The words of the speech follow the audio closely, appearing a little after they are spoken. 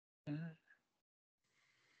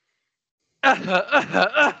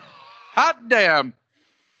Hot damn.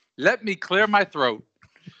 Let me clear my throat.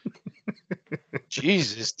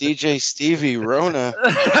 Jesus, DJ Stevie Rona.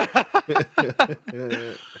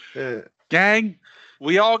 Gang,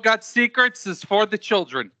 we all got secrets. It's for the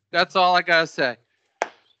children. That's all I gotta say.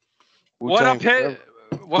 What Wu-Tang up, forever. hit?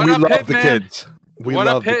 What We up, love the Hitman? kids. We What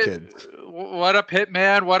up, love the hit? kids. What up,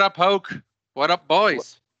 Hitman? What up, Hoke? What up,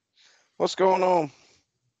 boys? What's going on?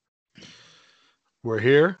 We're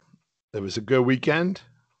here. It was a good weekend.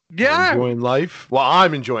 We're Yeah. enjoying life. Well,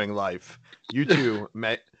 I'm enjoying life. You two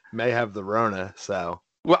may have the Rona, so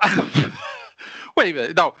Well, wait a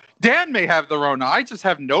minute. No, Dan may have the Rona. I just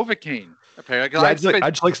have Novocaine. Apparently, yeah, I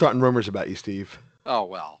just like starting rumors about you, Steve. Oh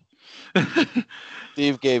well.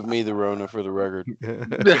 Steve gave me the Rona for the record.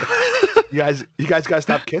 You guys gotta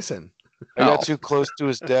stop kissing. I got Oh. too close to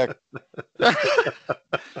his deck.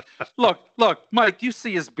 Look, Mike. You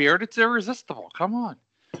see his beard? It's irresistible. Come on.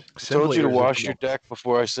 I told Simply you to wash your irresistible. deck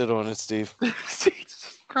before I sit on it, Steve.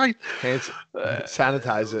 Jesus Christ.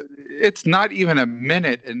 Sanitize it. It's not even a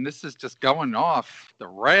minute, and this is just going off the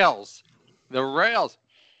rails. The rails.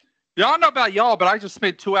 Y'all know about y'all, but I just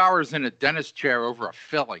spent 2 hours in a dentist chair over a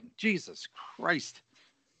filling. Jesus Christ.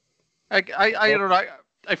 I don't know.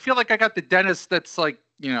 I feel like I got the dentist that's like,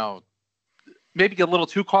 maybe a little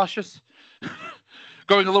too cautious.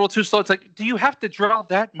 Going a little too slow. It's like, do you have to drill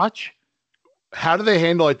that much? How do they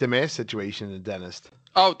handle like the mask situation in the dentist?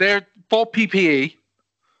 Oh, they're full PPE,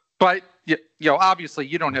 but obviously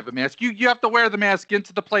you don't have a mask. You have to wear the mask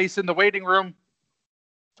into the place in the waiting room,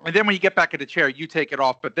 and then when you get back in the chair, you take it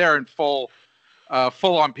off. But they're in full on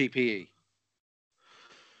PPE.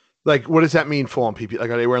 Like, what does that mean? Full on PPE? Like,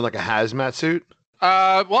 are they wearing like a hazmat suit?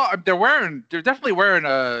 Well, they're definitely wearing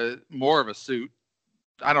a more of a suit.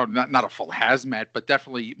 I don't not a full hazmat, but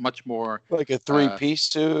definitely much more Like a three-piece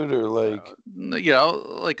suit or like...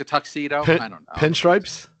 like a tuxedo. I don't know.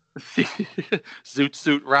 Pinstripes? Zoot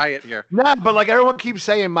suit riot here. Nah, but like everyone keeps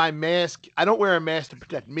saying, my mask. I don't wear a mask to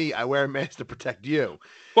protect me. I wear a mask to protect you.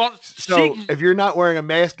 Well, So if you're not wearing a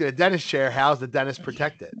mask in a dentist chair, how's the dentist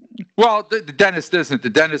protected? well, the dentist isn't the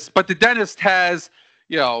dentist, but the dentist has,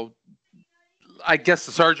 I guess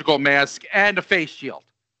a surgical mask and a face shield.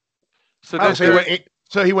 So Oh, there's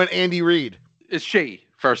so he went Andy Reid. is she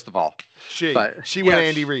first of all. She But, went yeah,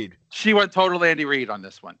 Andy Reid. She went total Andy Reid on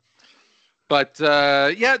this one. But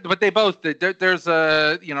but they both there's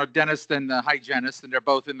a dentist and a hygienist, and they're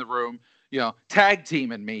both in the room, tag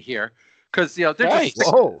teaming me here because they're Nice.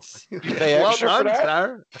 just Whoa. Pay Well extra for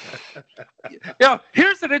done, that? sir.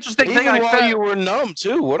 here's an interesting thing. Even I while found. you were numb,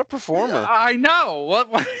 too. What a performer. I know.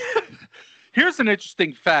 What? Here's an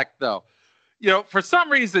interesting fact, though. For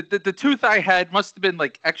some reason, the tooth I had must have been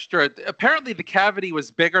like extra. Apparently, the cavity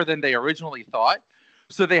was bigger than they originally thought,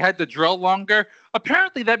 so they had to drill longer.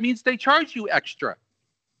 Apparently, that means they charge you extra.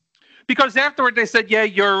 Because afterward, they said, "Yeah,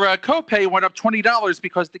 your copay went up $20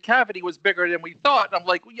 because the cavity was bigger than we thought." And I'm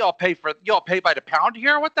like, well, y'all pay by the pound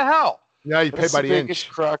here? What the hell? Yeah, you pay That's by the the biggest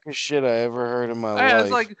inch. crock of shit I ever heard in my I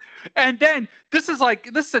was life. like, and then this is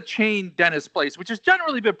a chain dentist place, which has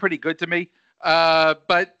generally been pretty good to me.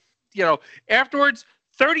 But afterwards,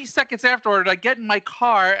 30 seconds afterward, I get in my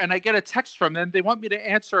car and I get a text from them. They want me to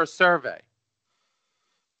answer a survey.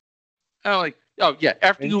 I'm like, oh yeah,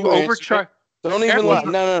 after And you you answered overcharge. Don't even Everyone-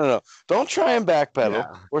 lie. No. Don't try and backpedal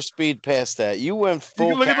Yeah. or speed past that. You went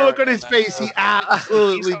full. Look at the look on Karen his on face. that. He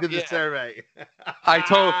absolutely He's- did the yeah. survey. I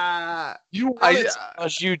told You I- wanted to tell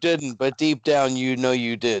us you didn't, but deep down you know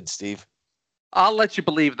you did, Steve. I'll let you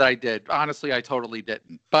believe that I did. Honestly, I totally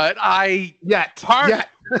didn't. But I Yet.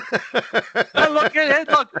 look at it.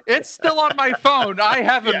 Look, it's still on my phone. I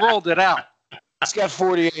haven't rolled it out. It's got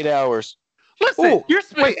 48 hours. Listen, Ooh, you're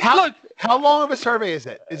wait, look. How long of a survey is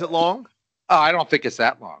it? Is it long? Oh, I don't think it's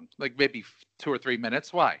that long. Like maybe 2 or 3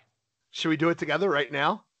 minutes. Why? Should we do it together right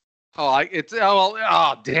now?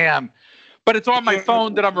 Damn. But it's on my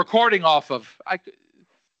phone that I'm recording off of.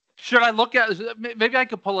 Should I look at? Maybe I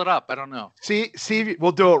could pull it up. I don't know. See,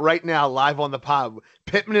 we'll do it right now, live on the pod.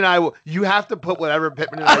 Pittman and I will. You have to put whatever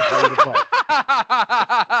Pittman and I tell you to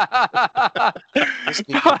put. This could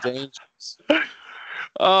be dangerous.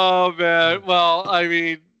 Oh man. Well, I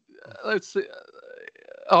mean, let's see.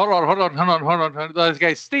 Hold on.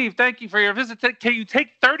 Okay, Steve, thank you for your visit. Can you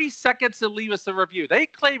take 30 seconds and leave us a review? They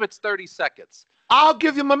claim it's 30 seconds. I'll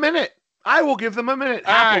give them a minute. I will give them a minute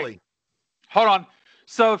All right. happily. Hold on.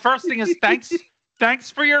 So the first thing is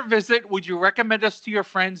thanks for your visit. Would you recommend us to your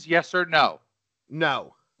friends? Yes or no?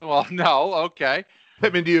 No, Well, no. Okay.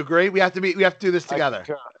 Pittman, do you agree? We have to do this together.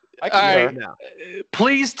 I All can right. No.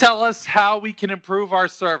 Please tell us how we can improve our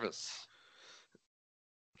service.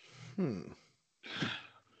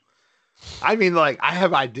 I mean, like, I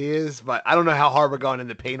have ideas, but I don't know how hard we're going in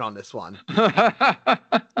the paint on this one.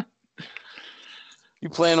 You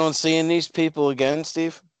plan on seeing these people again,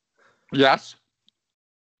 Steve? Yes.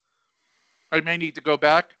 I may need to go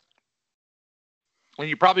back. And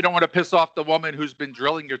you probably don't want to piss off the woman who's been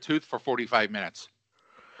drilling your tooth for 45 minutes.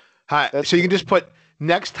 Hi. So you can just put,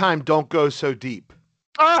 next time, don't go so deep.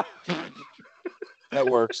 Ah! That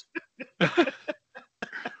works.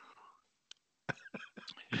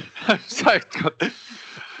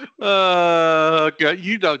 Good.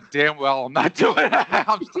 You know damn well I'm not doing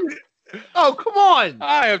it. Oh, come on.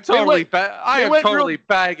 I am totally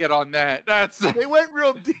bagging on that. They went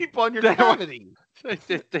real deep on your cavity.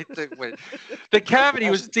 The cavity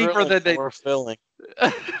was deeper than they were filling.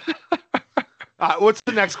 What's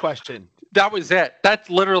the next question? That was it. That's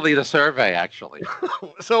literally the survey, actually.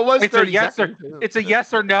 So it was it's 30 a yes seconds. it's a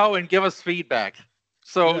yes or no, and give us feedback.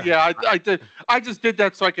 So yeah, I did. I just did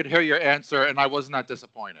that so I could hear your answer, and I was not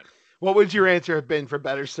disappointed. What would your answer have been for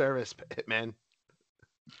better service, Hitman?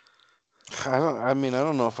 I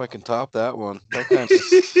don't know if I can top that one.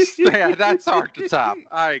 Yeah, that's hard to top.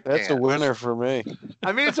 That's a winner for me.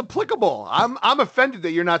 I mean, it's applicable. I'm offended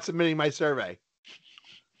that you're not submitting my survey.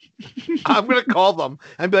 I'm gonna call them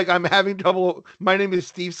and be like, I'm having trouble. My name is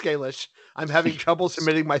Steve Scalish. I'm having trouble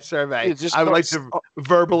submitting my survey. I would like to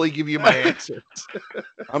verbally give you my answers.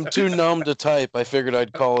 I'm too numb to type. I figured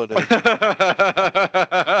I'd call it in.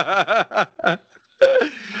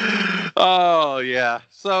 Oh yeah.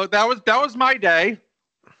 So that was my day.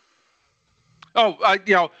 Oh,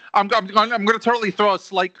 I'm going to totally throw a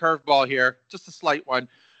slight curveball here, just a slight one.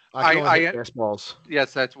 I balls.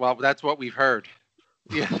 Yes, that's what we've heard.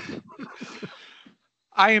 Yeah.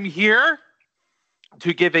 I am here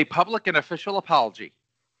to give a public and official apology.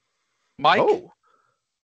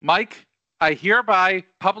 Mike, I hereby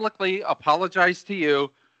publicly apologize to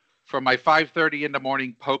you for my 5:30 in the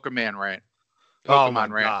morning Pokemon rant.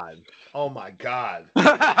 God. Oh my God.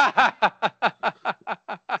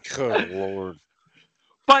 Good Lord.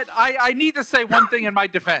 But I need to say one thing in my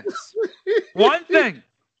defense. One thing.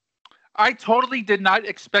 I totally did not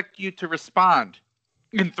expect you to respond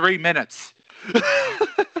in 3 minutes.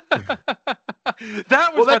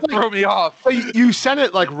 That was what threw me off. So you sent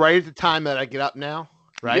it like right at the time that I get up now,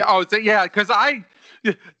 right? Yeah. Because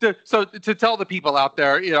so to tell the people out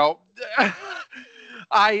there,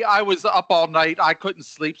 I was up all night. I couldn't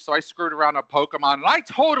sleep, so I screwed around on Pokemon, and I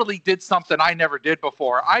totally did something I never did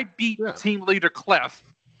before. I beat team leader Cliff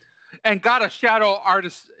and got a shadow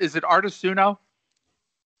artist. Is it Articuno?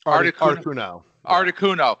 Articuno.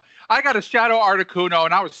 Articuno. I got a shadow Articuno,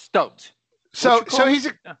 and I was stoked. So he's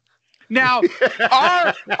now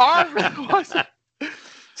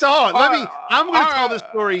So hold on, I'm going to tell this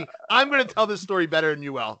story. I'm going to tell this story better than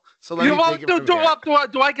you will. So let me take it from here.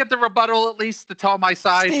 Do I get the rebuttal at least to tell my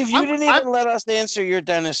side? Steve, you didn't even let us answer your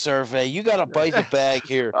dentist survey. You got to bite the bag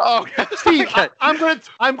here. Oh, Steve, I'm going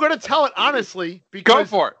to tell it honestly because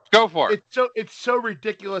go for it. It's so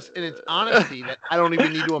ridiculous in its honesty that I don't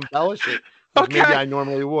even need to embellish it. Okay. Maybe I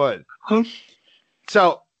normally would.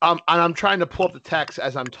 So. And I'm trying to pull up the text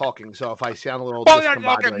as I'm talking, so if I sound a little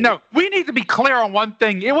discombobulated. No, we need to be clear on one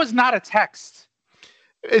thing. It was not a text.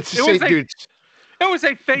 It was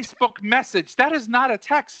a Facebook message. That is not a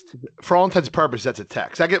text. For all intents and purposes, that's a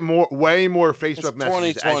text. I get way more Facebook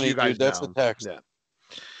messages. 2020, you guys dude. That's know. a text. Yeah.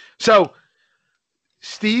 So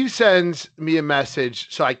Steve sends me a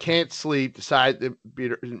message, so I can't sleep. Decide to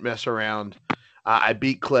mess around. I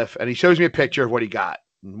beat Cliff, and he shows me a picture of what he got.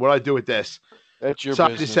 And what do I do with this? That's your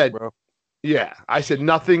business, I just said, bro. Yeah. I said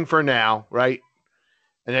nothing for now, right?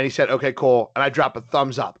 And then he said, okay, cool. And I drop a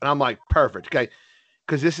thumbs up. And I'm like, perfect. Okay.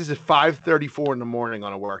 Because this is at 5:34 in the morning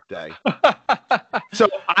on a work day. So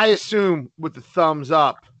I assume with the thumbs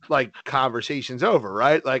up, like conversation's over,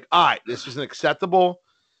 right? Like, all right, this isn't acceptable.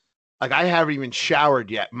 Like I haven't even showered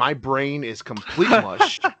yet. My brain is complete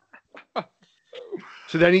mush.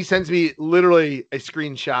 So then he sends me literally a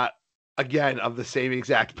screenshot again of the same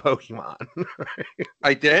exact Pokemon.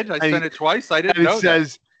 I did. I sent it twice. I didn't know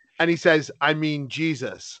that. And he says, I mean,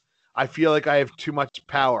 Jesus, I feel like I have too much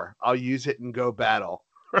power. I'll use it and go battle.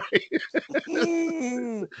 Right.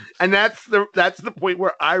 And that's the point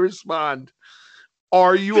where I respond,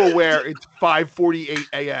 are you aware it's 5:48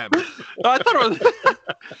 a.m.? I thought it was,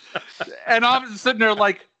 and I'm sitting there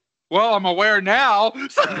like, well, I'm aware now.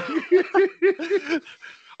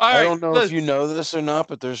 I don't know if you know this or not,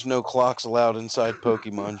 but there's no clocks allowed inside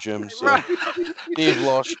Pokemon gyms. So right. You've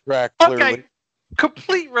lost track clearly. Okay,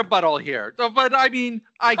 complete rebuttal here. But I mean,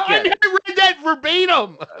 I get it. I read that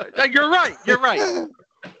verbatim. You're right. You're right.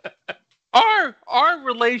 Our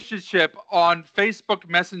relationship on Facebook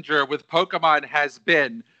Messenger with Pokemon has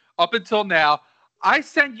been up until now. I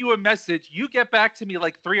send you a message, you get back to me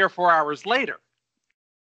like 3 or 4 hours later,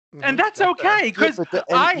 and that's okay because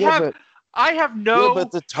I have no. Yeah,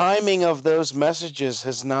 but the timing of those messages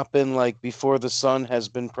has not been like before the sun has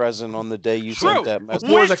been present on the day you sent that message.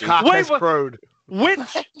 Before the cock has crowed. Which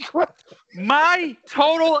my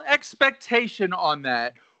total expectation on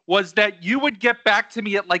that was that you would get back to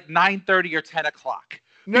me at like 9:30 or 10 o'clock.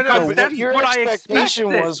 No, that's your expectation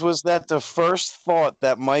was that the first thought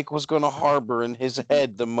that Mike was going to harbor in his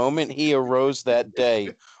head the moment he arose that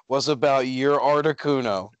day was about your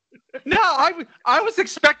Articuno. No, I was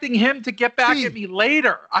expecting him to get back at me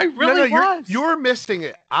later. I really was. You're missing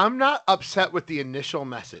it. I'm not upset with the initial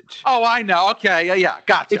message. Oh, I know. Okay, yeah,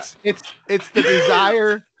 gotcha. It's the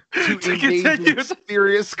desire to engage in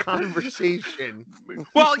serious conversation.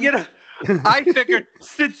 Well, I figured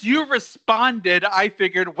since you responded,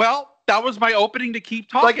 well, that was my opening to keep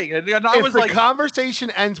talking. And I was like, the conversation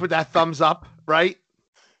ends with that thumbs up, right?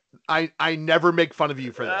 I never make fun of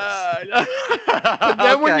you for this. But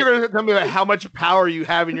then when you're going to tell me about how much power you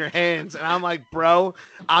have in your hands, and I'm like, bro,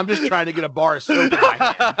 I'm just trying to get a bar of soap in my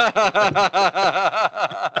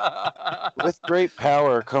hand. With great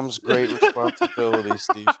power comes great responsibility,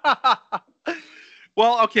 Steve.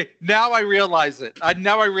 Well, okay, now I realize it.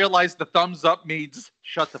 Now I realize the thumbs up means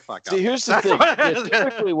shut the fuck up. See, here's the thing.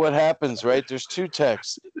 Typically what happens, right? There's two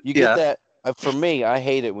texts. You get that. For me, I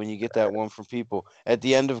hate it when you get that one from people. At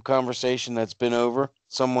the end of a conversation that's been over,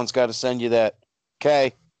 someone's got to send you that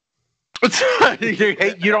K.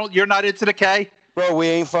 You're not into the K? Bro, we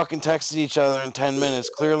ain't fucking texted each other in 10 minutes.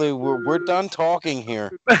 Clearly, we're done talking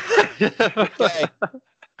here. Okay.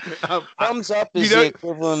 Thumbs up is the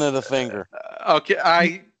equivalent of the finger.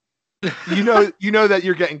 Okay, you know that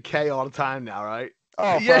you're getting K all the time now, right?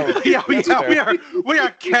 Oh, yeah, we are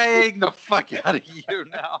K-ing the fuck out of you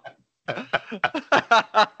now.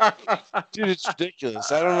 Dude, it's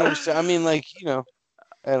ridiculous. I don't understand. I mean, like, I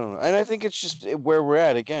don't know. And I think it's just where we're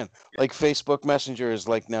at again. Like, Facebook Messenger is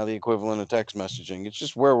like now the equivalent of text messaging. It's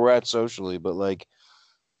just where we're at socially, but like.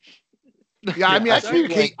 Yeah, I mean, I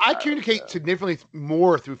communicate significantly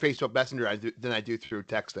more through Facebook Messenger than I do through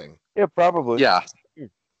texting. Yeah, probably. Yeah.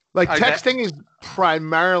 Like, texting is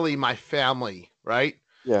primarily my family, right?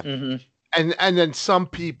 Yeah. Mm-hmm. And then there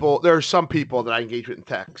are some people that I engage with in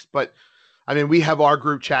text, but I mean, we have our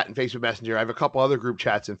group chat in Facebook Messenger. I have a couple other group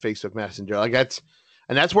chats in Facebook Messenger. Like that's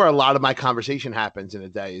where a lot of my conversation happens in a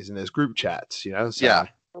day is in those group chats, So, yeah.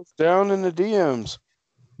 It's down in the DMs.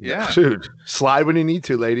 Yeah. Dude, slide when you need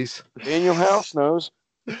to, ladies. Daniel House knows.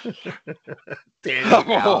 Daniel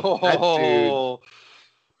House. That dude.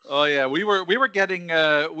 Oh yeah, we were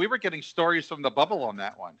getting stories from the bubble on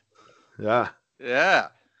that one. Yeah. Yeah.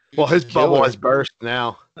 Well, his bubble has burst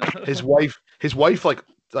now. His wife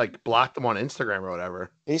like blocked him on Instagram or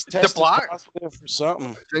whatever. He's tested positive for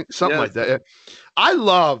something. Something like that. Yeah. I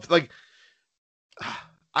love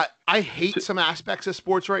I hate some aspects of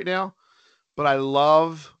sports right now, but I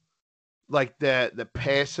love like the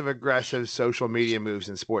passive aggressive social media moves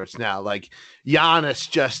in sports now. Like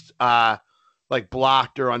Giannis just like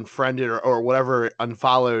blocked or unfriended or whatever,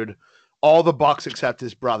 unfollowed all the Bucks except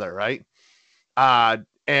his brother, right?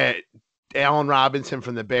 And Allen Robinson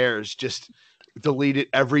from the Bears just deleted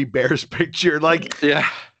every Bears picture. Like, yeah,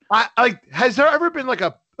 has there ever been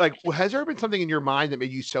has there been something in your mind that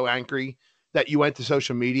made you so angry that you went to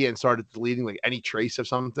social media and started deleting like any trace of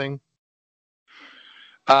something?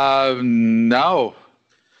 No.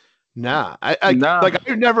 Nah, I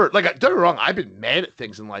never don't get me wrong. I've been mad at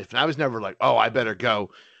things in life, and I was never like, oh, I better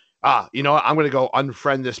go. You know what? I'm going to go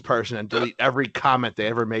unfriend this person and delete every comment they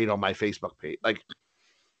ever made on my Facebook page. Like,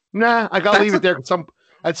 nah, I got to leave it there.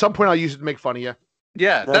 At some point, I'll use it to make fun of you.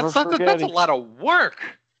 Yeah, that's a lot of work.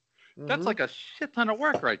 Mm-hmm. That's like a shit ton of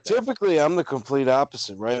work right there. Typically, I'm the complete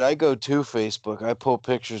opposite, right? I go to Facebook. I pull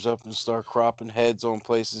pictures up and start cropping heads on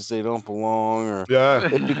places they don't belong. Or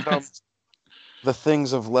it becomes the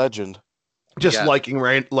things of legend. Just liking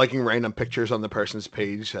random pictures on the person's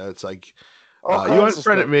page. It's like, you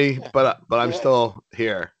unfriended me, but I'm still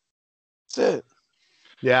here. That's it.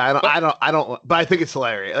 Yeah, I don't. But I think it's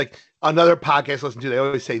hilarious. Like another podcast I listen to, they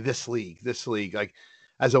always say this league, like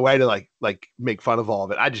as a way to like make fun of all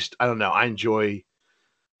of it. I don't know. I enjoy.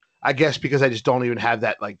 I guess because I just don't even have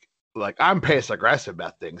that like I'm passive aggressive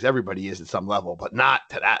about things. Everybody is at some level, but not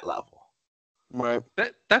to that level. Right.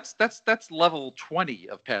 That's level 20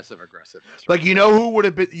 of passive aggressiveness. Right? Like who would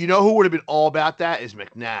have been all about that is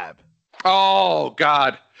McNabb. Oh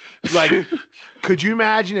God! Like, could you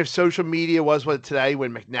imagine if social media was what today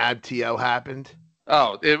when McNabb TO happened?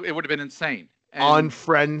 Oh, it would have been insane.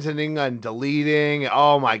 Unfriending and deleting.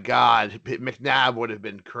 Oh my God, McNabb would have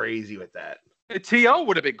been crazy with that. T.O.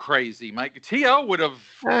 would have been crazy, Mike. T.O. would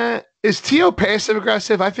have. Is T.O. passive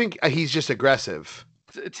aggressive? I think he's just aggressive.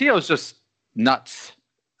 T.O.'s just nuts.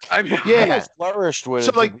 I mean, he flourished with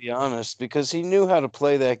it, to be honest, because he knew how to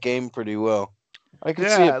play that game pretty well. I could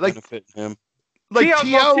see it benefiting him. Like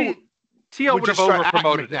T.O. would have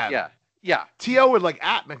over-promoted it. Yeah. T.O. would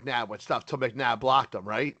at McNabb with stuff till McNabb blocked him,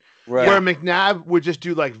 right? Right. Where McNabb would just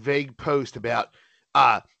do vague posts about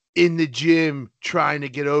in the gym trying to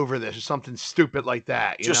get over this or something stupid like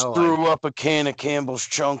that. Just threw up a can of Campbell's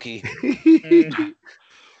Chunky.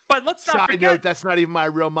 But let's not forget. Note, that's not even my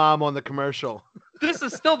real mom on the commercial. This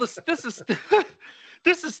is still the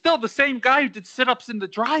same guy who did sit-ups in the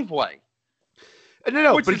driveway.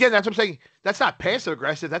 No. But again, that's what I'm saying. That's not passive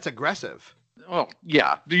aggressive. That's aggressive. Well,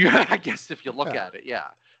 yeah. I guess if you look at it, yeah.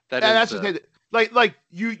 That's the thing. Like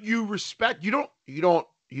you respect. You don't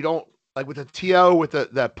like with the TO with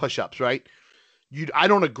the push-ups, right? I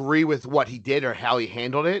don't agree with what he did or how he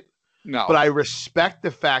handled it. No. But I respect the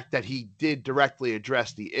fact that he did directly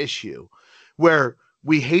address the issue, where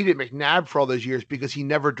we hated McNabb for all those years because he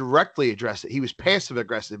never directly addressed it. He was passive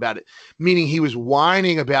aggressive about it, meaning he was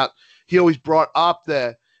whining about. He always brought up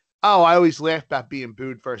I always laugh about being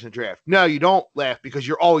booed first in the draft. No, you don't laugh because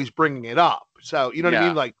you're always bringing it up. So you know what I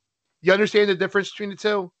mean? Like, you understand the difference between the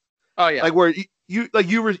two? Oh yeah. Like where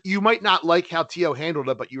you might not like how T.O. handled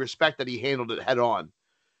it, but you respect that he handled it head on.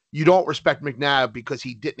 You don't respect McNabb because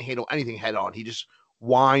he didn't handle anything head on. He just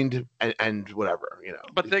whined and whatever,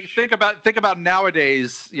 But think about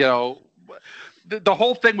nowadays, the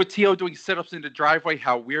whole thing with T.O. doing sit-ups in the driveway,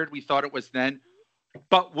 how weird we thought it was then,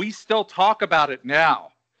 but we still talk about it now.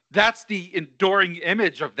 That's the enduring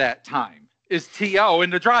image of that time, is T.O. in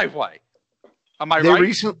the driveway. Am I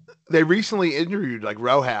right? They recently interviewed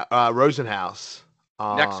Rosenhaus.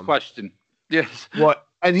 Next question. Yes. What?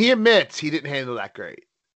 And he admits he didn't handle that great.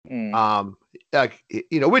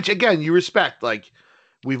 Which again you respect. Like,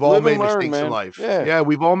 we've all made mistakes in life. Yeah,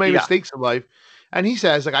 we've all made mistakes in life. And he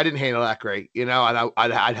says, I didn't handle that great. And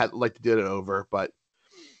I'd like to do it over, but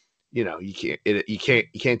you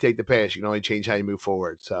can't take the past. You can only change how you move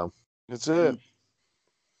forward. So that's it.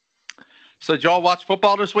 So did y'all watch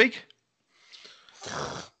football this week?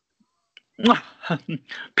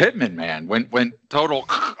 Pittman, man, went total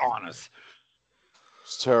on us.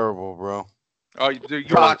 It's terrible, bro. Oh, you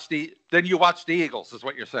watched the Eagles, is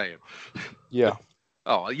what you're saying? Yeah.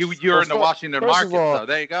 Oh, you're in the Washington market, so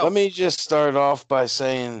there you go. Let me just start off by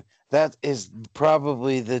saying that is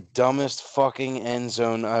probably the dumbest fucking end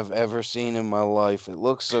zone I've ever seen in my life. It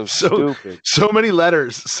looks so stupid. So many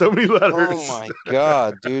letters. Oh my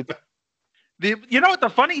God, dude. You know what the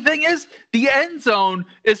funny thing is? The end zone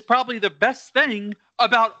is probably the best thing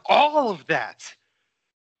about all of that.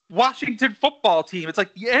 Washington football team. It's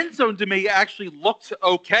like the end zone to me actually looked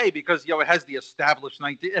okay because it has the established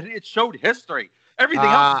 19. It showed history. Everything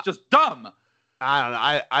else is just dumb. I don't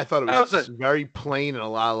know. I thought it was very plain and a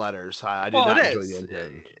lot of letters. I did not enjoy the end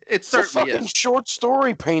zone. It certainly is. Short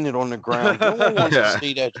story painted on the ground. No one wants to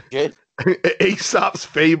see that shit. Aesop's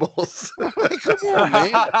fables. Come on,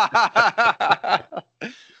 man.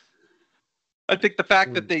 I think the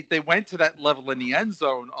fact that they went to that level in the end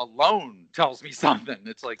zone alone tells me something.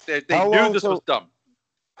 It's like they knew this was dumb.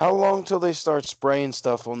 How long till they start spraying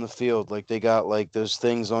stuff on the field? Like they got those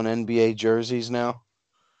things on NBA jerseys now.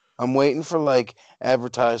 I'm waiting for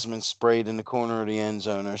advertisements sprayed in the corner of the end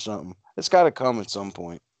zone or something. It's got to come at some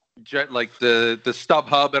point. Like the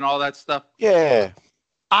StubHub and all that stuff. Yeah.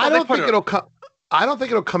 I don't think it'll come. I don't think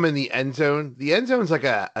it'll come in the end zone. The end zone's like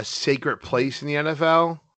a sacred place in the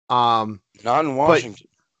NFL. Not in Washington.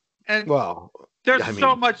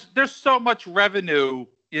 There's so much revenue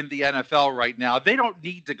in the NFL right now. They don't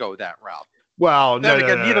need to go that route. Well, neither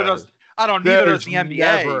does the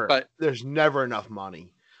NBA. But there's never enough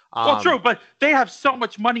money. Well, true, but they have so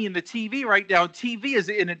much money in the TV right now. TV is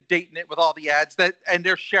inundating it with all the ads and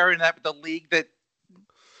they're sharing that with the league. That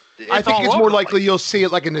I think it's more likely you'll see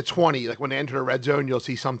it in the 20, when they enter the red zone, you'll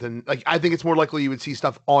see something. I think it's more likely you would see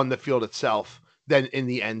stuff on the field itself than in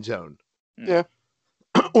the end zone. Yeah.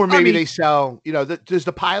 Or maybe they sell, does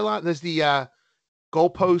the pylon, does the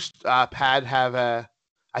goalpost pad have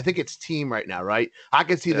I think it's team right now, right? I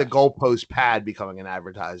could see the goalpost pad becoming an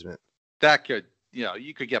advertisement. That could,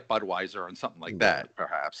 you could get Budweiser and something like that,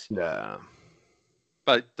 perhaps. Yeah.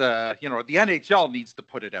 But the NHL needs to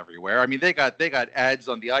put it everywhere. I mean, they got ads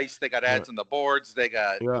on the ice, they got ads on the boards, they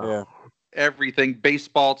got everything.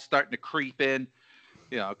 Baseball's starting to creep in,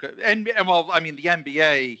 and the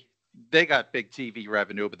NBA, they got big TV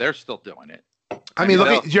revenue, but they're still doing it. I mean, look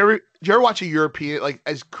at, did you ever watch a European, like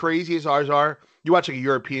as crazy as ours are? You watch like a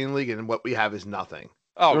European league, and what we have is nothing.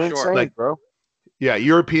 Oh, You're sure, insane, like, bro. Yeah,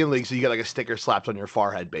 European league, so you get like a sticker slapped on your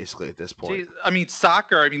forehead, basically at this point. Jeez, I mean,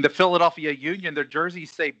 soccer. I mean, the Philadelphia Union, their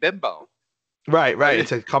jerseys say Bimbo. Right.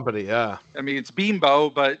 It's a company, yeah. I mean, it's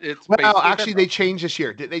Bimbo, but it's actually Bimbo. They changed this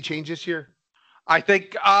year. Did they change this year? I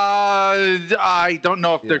think I don't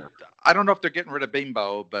know if they're. I don't know if they're getting rid of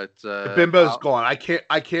Bimbo, but Bimbo's gone. I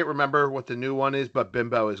can't remember what the new one is, but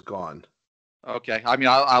Bimbo is gone. Okay, I mean,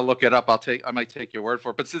 I'll look it up. I might take your word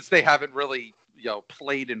for it. But since they haven't really,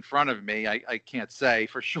 played in front of me, I can't say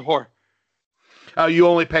for sure. Oh, you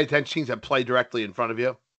only pay attention to teams that play directly in front of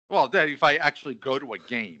you? Well, if I actually go to a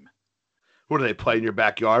game. What do they play in your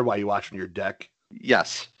backyard while you watch from your deck?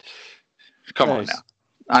 Yes. Come on now.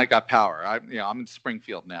 I got power. I'm in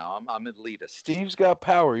Springfield now. I'm elitist. Steve's got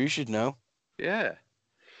power. You should know. Yeah.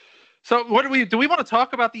 So what do we want to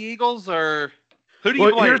talk about the Eagles, or who do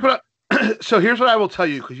you blame? Here's what I will tell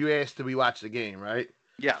you, because you asked, did we watch the game, right?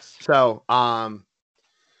 Yes. So I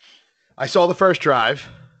saw the first drive,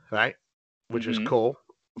 right, which was cool.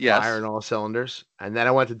 Yes. Firing all cylinders, and then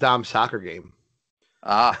I went to Dom's soccer game.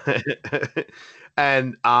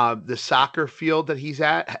 And the soccer field that he's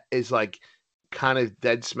at is like kind of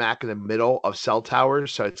dead smack in the middle of cell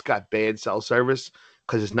towers, so it's got bad cell service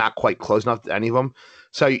because it's not quite close enough to any of them.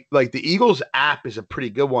 So like the Eagles app is a pretty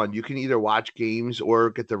good one. You can either watch games or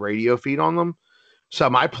get the radio feed on them. So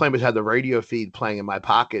my plan was to have the radio feed playing in my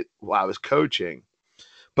pocket while I was coaching,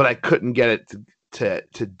 but I couldn't get it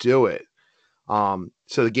to do it.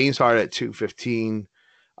 So the game started at 2:15.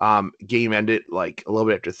 Game ended like a little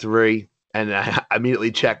bit after 3, and I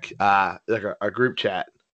immediately check like our group chat,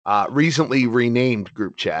 recently renamed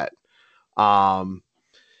group chat, and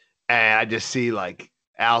I just see like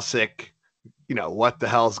Alsic, what the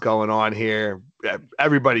hell's going on here?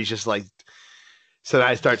 Everybody's just like. So then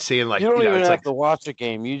I start seeing like you don't even it's have like, to watch a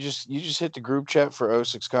game. You just hit the group chat for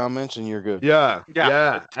 06 comments and you're good. Yeah.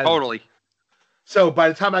 Totally. So by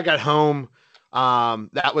the time I got home,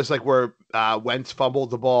 that was like where Wentz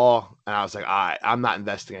fumbled the ball, and I was like, all right, I'm not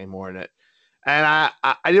investing any more in it. And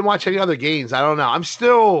I didn't watch any other games. I don't know.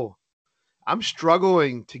 I'm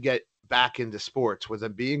struggling to get back into sports with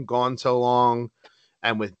it being gone so long,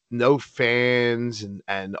 and with no fans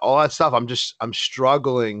and all that stuff. I'm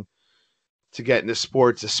struggling to get into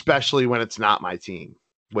sports, especially when it's not my team,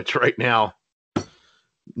 which right now,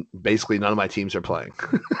 basically none of my teams are playing.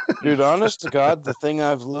 Dude, honest to God, the thing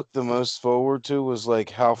I've looked the most forward to was like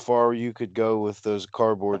how far you could go with those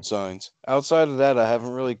cardboard signs. Outside of that, I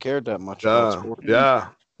haven't really cared that much about sports. Yeah.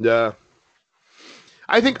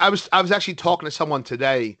 I think I was actually talking to someone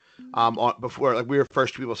today before, like we were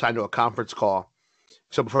first people signed to a conference call.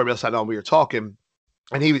 So before we signed on, we were talking,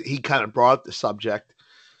 and he kind of brought up the subject.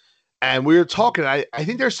 And we were talking. I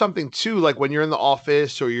think there's something too, like when you're in the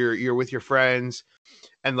office or you're with your friends,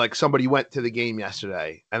 and like somebody went to the game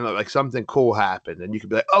yesterday, and like something cool happened, and you could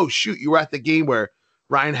be like, "Oh shoot, you were at the game where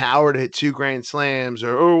Ryan Howard hit 2 grand slams,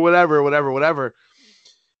 or whatever."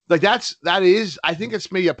 Like that is, I think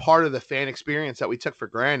it's maybe a part of the fan experience that we took for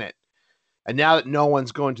granted. And now that no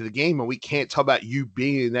one's going to the game, and we can't talk about you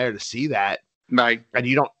being there to see that, right? And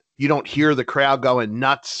you don't hear the crowd going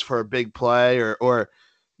nuts for a big play, or.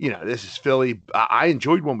 This is Philly. I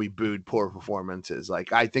enjoyed when we booed poor performances.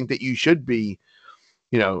 Like, I think that you should be,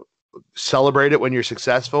 celebrate it when you're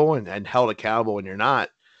successful and held accountable when you're not.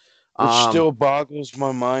 It still boggles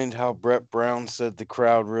my mind how Brett Brown said the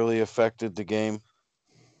crowd really affected the game.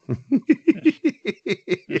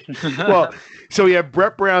 Well, so yeah,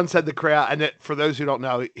 Brett Brown said the crowd, and for those who don't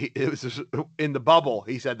know, it was just in the bubble.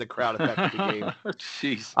 He said the crowd affected the game.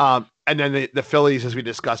 Jeez. And then the Phillies, as we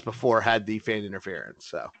discussed before, had the fan interference.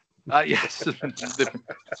 So yes,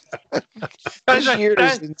 this year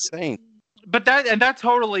is insane. But that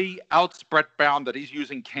totally outs Brett Brown that he's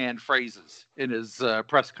using canned phrases in his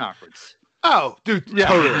press conference. Oh, dude, yeah.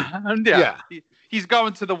 Totally. Yeah. He's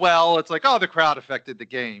going to the well. It's like, oh, the crowd affected the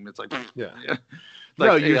game. It's like, yeah. Like,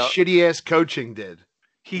 no, your shitty ass coaching did.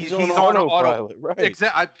 He's on autopilot, right?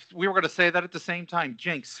 Exactly. We were going to say that at the same time.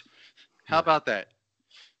 Jinx. How about that?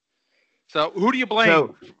 So who do you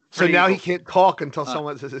blame? So now he can't talk until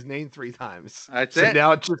someone says his name 3 times. That's it.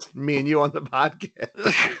 Now it's just me and you on the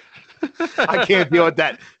podcast. I can't deal with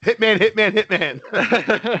that. Hitman.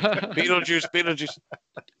 Beetlejuice.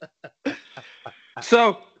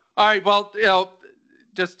 So, all right. Well,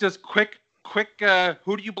 just quick.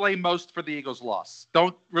 Who do you blame most for the Eagles' loss?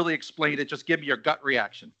 Don't really explain it. Just give me your gut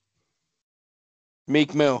reaction.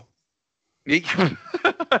 Meek Mill. The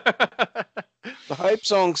hype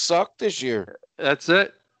song sucked this year. That's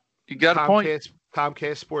it. You got a point.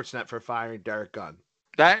 Comcast Sportsnet for firing Derek Gunn.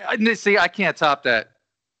 See, I can't top that.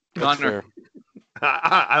 Gunner.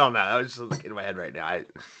 I don't know. I was just in my head right now.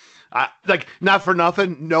 I like, not for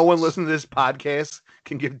nothing. No one listening to this podcast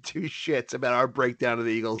can give two shits about our breakdown of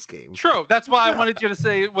the Eagles game. True. That's why I wanted you to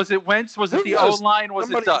say, was it Wentz? Was it the O-line? Was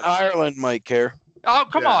it Doug? Ireland might care. Oh,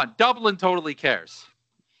 come on. Dublin totally cares.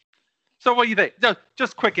 So what do you think?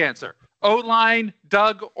 Just quick answer. O-line,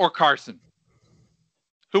 Doug, or Carson?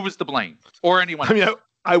 Who was to blame? Or anyone else? I mean,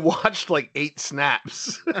 I watched like 8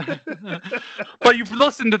 snaps. But you've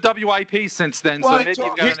listened to WIP since then, so maybe you've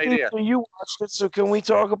got an idea. You watched it, so can we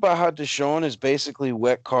talk about how Deshaun is basically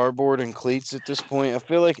wet cardboard and cleats at this point? I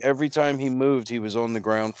feel like every time he moved, he was on the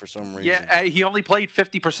ground for some reason. Yeah, he only played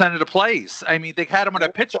 50% of the plays. I mean, they had him on a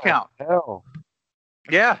pitch count. Hell.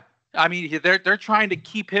 Yeah. I mean, they're trying to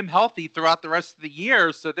keep him healthy throughout the rest of the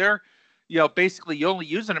year, so they're, basically only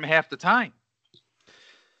using him half the time.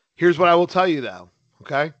 Here's what I will tell you, though.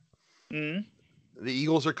 Okay. Mm-hmm. The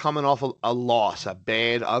Eagles are coming off a loss, a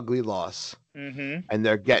bad, ugly loss, and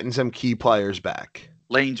they're getting some key players back.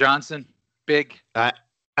 Lane Johnson, big, and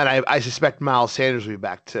I suspect Miles Sanders will be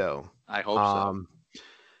back too. I hope so.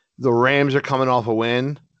 The Rams are coming off a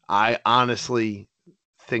win. I honestly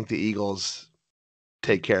think the Eagles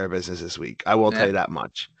take care of business this week. I will tell you that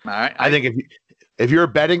much. All right. I think if you're a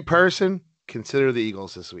betting person, consider the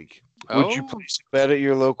Eagles this week. Would you place a bet at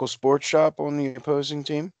your local sports shop on the opposing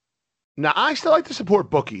team? Now, I still like to support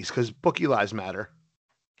bookies because bookie lives matter.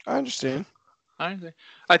 I understand. I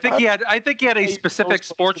think he had a specific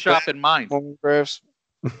sports shop in mind.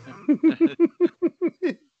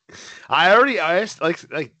 I already asked,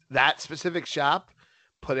 like that specific shop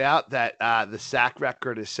put out that the sack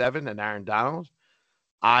record is 7 and Aaron Donald.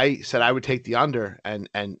 I said I would take the under, and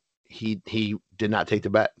he did not take the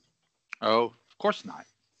bet. Oh, of course not.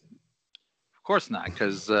 Of course not,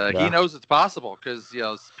 because he knows it's possible. Because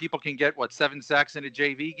people can get 7 sacks in a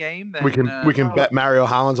JV game. Then, we can bet Mario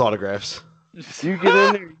Hollins autographs. You get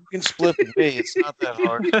in there, you can split with me. It's not that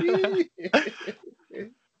hard.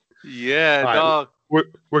 Yeah, right, dog.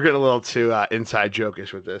 We're getting a little too inside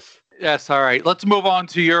jokish with this. Yes, all right. Let's move on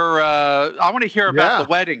to your. I want to hear about the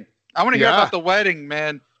wedding. I want to hear about the wedding,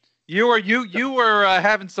 man. You were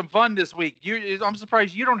having some fun this week. I'm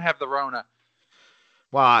surprised you don't have the Rona.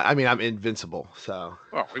 Well, I mean, I'm invincible, so.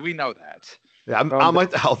 Well, we know that. Yeah, I'm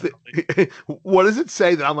like the healthy. What does it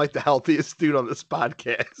say that I'm like the healthiest dude on this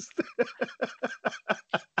podcast?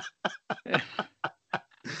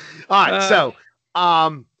 All right, so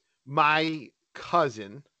my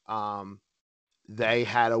cousin, they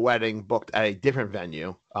had a wedding booked at a different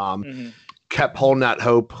venue. Kept holding out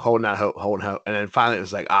hope, and then finally it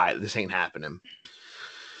was like, all right, this ain't happening.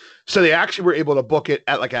 So they actually were able to book it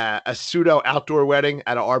at like a pseudo outdoor wedding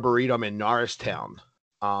at an arboretum in Norristown.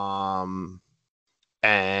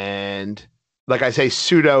 And like I say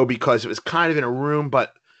pseudo because it was kind of in a room,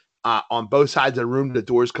 but on both sides of the room, the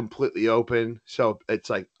door's completely open. So it's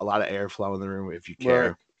like a lot of airflow in the room if you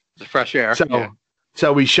care. The fresh air.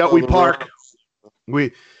 So we park.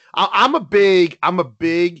 I'm a big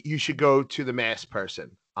you should go to the mass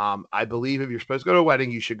person. I believe if you're supposed to go to a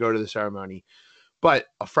wedding, you should go to the ceremony. But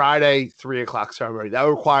a Friday 3:00 ceremony, that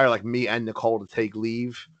would require like me and Nicole to take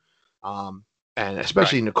leave. And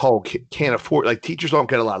especially Nicole can't afford, like teachers don't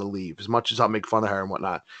get a lot of leave as much as I'll make fun of her and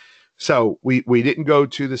whatnot. So we didn't go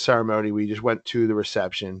to the ceremony. We just went to the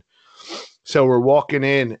reception. So we're walking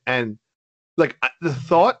in and like the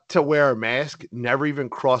thought to wear a mask never even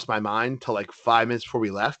crossed my mind till like 5 minutes before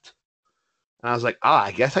we left. And I was like,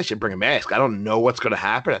 I guess I should bring a mask. I don't know what's going to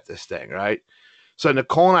happen at this thing. Right. So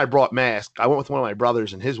Nicole and I brought masks. I went with one of my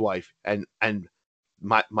brothers and his wife, and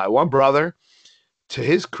my one brother, to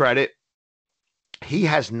his credit, he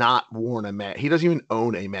has not worn a mask. He doesn't even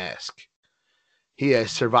own a mask. He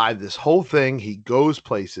has survived this whole thing. He goes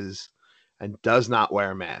places and does not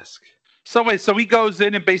wear a mask. So he goes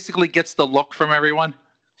in and basically gets the look from everyone?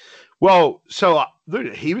 Well, so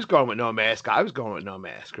he was going with no mask. I was going with no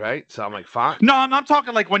mask, right? So I'm like, fine. No, I'm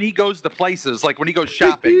talking like when he goes to places, like when he goes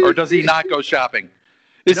shopping, or does he not go shopping?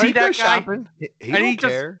 Is he that guy? Shopping. He don't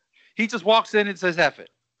care. He just walks in and says, F it.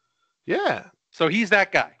 Yeah. So he's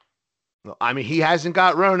that guy. Well, I mean, he hasn't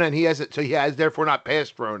got Rona, and he hasn't, so he has therefore not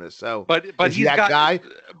passed Rona. So, but is he that guy,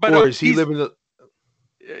 or is he living the?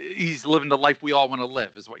 He's living the life we all want to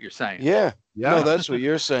live, is what you're saying. Yeah. No, that's what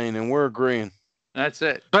you're saying, and we're agreeing. That's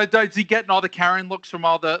it. But is he getting all the Karen looks from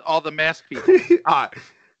all the mask people? All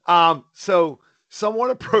right. So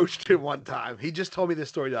someone approached him one time. He just told me this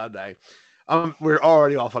story the other day. We're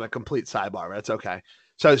already off on a complete sidebar. That's okay.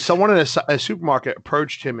 So someone in a supermarket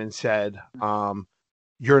approached him and said,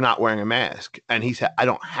 "You're not wearing a mask," and he said, "I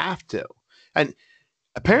don't have to." And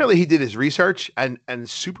apparently he did his research, and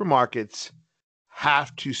supermarkets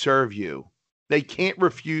have to serve you. They can't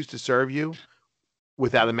refuse to serve you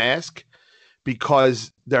without a mask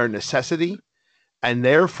because they're a necessity, and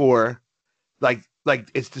therefore, like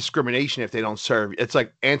it's discrimination if they don't serve. It's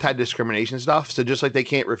like anti-discrimination stuff. So just like they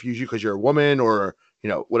can't refuse you because you're a woman or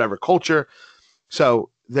whatever culture, so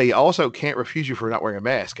they also can't refuse you for not wearing a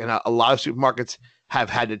mask. And a lot of supermarkets have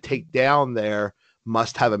had to take down their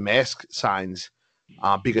must have a mask signs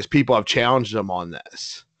because people have challenged them on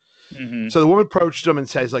this. Mm-hmm. So the woman approached him and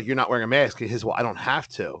says, like, you're not wearing a mask. And he says, well, I don't have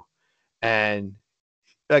to. And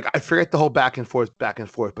like, I forget the whole back and forth,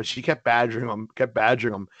 but she kept badgering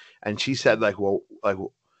him. And she said, like,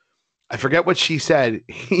 I forget what she said.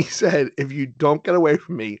 He said, if you don't get away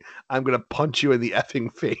from me, I'm going to punch you in the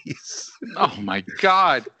effing face. Oh my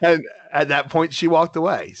God. And at that point she walked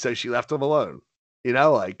away. So she left him alone, it's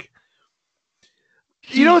like,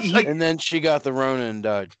 and then she got the Rona and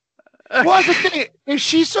died. Well, the thing, if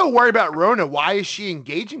she's so worried about Rona, why is she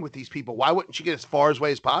engaging with these people? Why wouldn't she get as far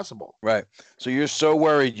away as possible? Right. So you're so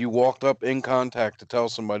worried you walked up in contact to tell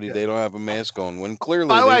somebody they don't have a mask on when clearly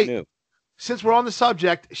they knew. Since we're on the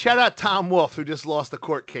subject, shout out Tom Wolfe, who just lost the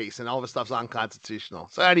court case and all the stuff's unconstitutional.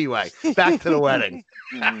 So anyway, back to the wedding.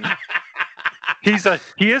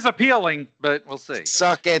 He is appealing, but we'll see.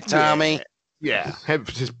 Suck it, Tommy. Yeah.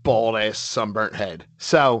 His bald ass sunburnt head.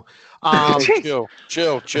 So chill.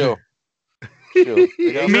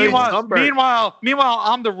 Meanwhile,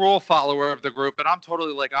 I'm the rule follower of the group, and I'm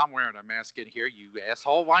totally like, I'm wearing a mask in here, you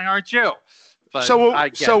asshole. Why aren't you? But when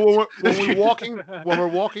we're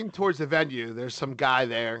walking towards the venue, there's some guy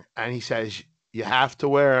there, and he says you have to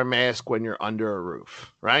wear a mask when you're under a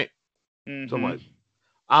roof, right? Mm-hmm. So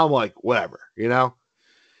I'm like, whatever,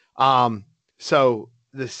 So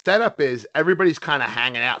the setup is everybody's kind of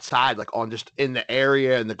hanging outside, like on just in the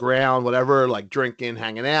area, in the ground, whatever, like drinking,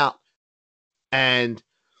 hanging out, and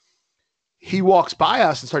he walks by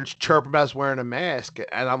us and starts chirping about us wearing a mask.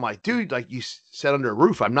 And I'm like, dude, like you said under a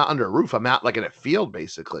roof. I'm not under a roof. I'm out like in a field,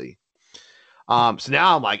 basically. So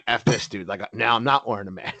now I'm like, F this, dude. Like now I'm not wearing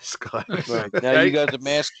a mask. Right. Now you got the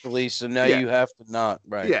mask police, so now you have to not.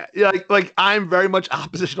 Right. Yeah. Like I'm very much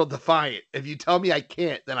oppositional defiant. If you tell me I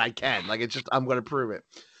can't, then I can. Like it's just, I'm going to prove it.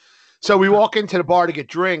 So we walk into the bar to get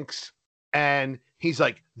drinks, and he's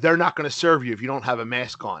like, they're not going to serve you if you don't have a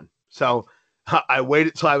mask on. So I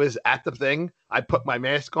waited till I was at the thing. I put my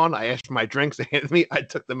mask on. I asked for my drinks. They handed me. I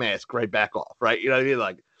took the mask right back off. Right. You know what I mean?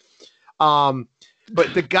 Like,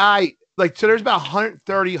 but the guy, like, so there's about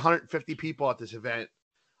 130, 150 people at this event.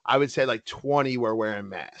 I would say like 20 were wearing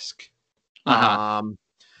masks. Uh-huh.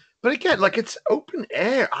 But again, like it's open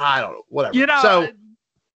air. I don't know, whatever. So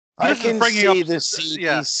I can see the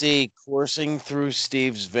CDC coursing through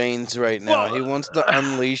Steve's veins right now. He wants to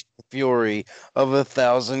unleash the fury of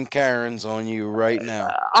 1,000 Karens on you right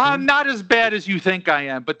now. I'm not as bad as you think I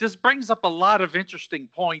am, but this brings up a lot of interesting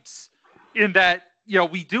points in that,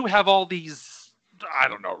 we do have all these,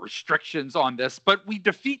 restrictions on this, but we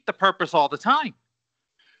defeat the purpose all the time.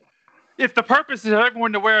 If the purpose is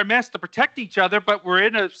everyone to wear a mask to protect each other, but we're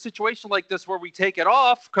in a situation like this where we take it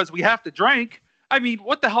off because we have to drink, I mean,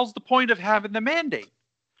 what the hell's the point of having the mandate?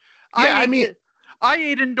 Yeah, I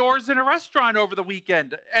ate indoors in a restaurant over the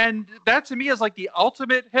weekend, and that to me is like the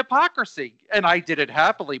ultimate hypocrisy. And I did it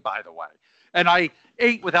happily, by the way. And I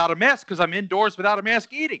ate without a mask because I'm indoors without a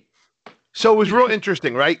mask eating. So it was real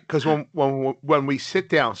interesting, right? Because when we sit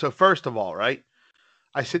down, so first of all, right,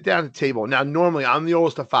 I sit down at the table. Now, normally I'm the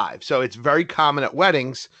oldest of 5, so it's very common at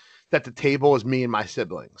weddings that the table is me and my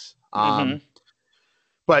siblings.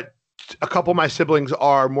 But a couple of my siblings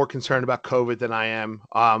are more concerned about COVID than I am,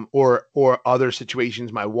 or other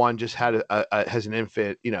situations. My one just had has an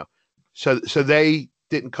infant, so they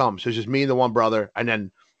didn't come. So it's just me and the one brother, and then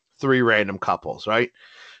 3 random couples, right?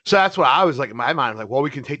 So that's what I was like in my mind. I was like, well, we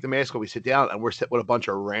can take the mask when we sit down, and we're sitting with a bunch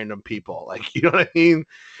of random people, like, you know what I mean?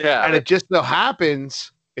 Yeah. And it just so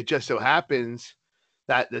happens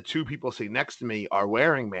that the 2 people sitting next to me are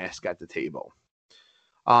wearing masks at the table.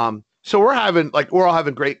 So we're all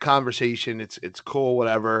having great conversation. It's cool,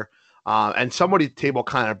 whatever. And somebody at the table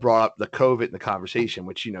kind of brought up the COVID in the conversation,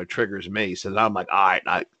 which, triggers me. So then I'm like, all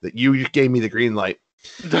right, you gave me the green light.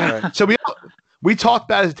 So we talked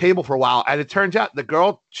about it at the table for a while, and it turns out the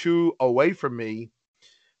girl 2 away from me,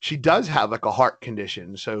 she does have like a heart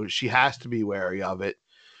condition, so she has to be wary of it.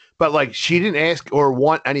 But like, she didn't ask or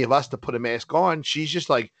want any of us to put a mask on. She's just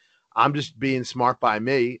like, I'm just being smart by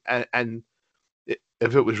me, and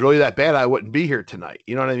if it was really that bad, I wouldn't be here tonight.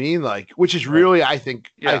 You know what I mean? Like, which is really, I think,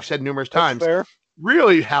 I've said numerous times,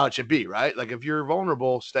 really how it should be, right? Like, if you're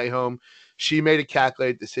vulnerable, stay home. She made a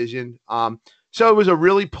calculated decision. So it was a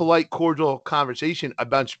really polite, cordial conversation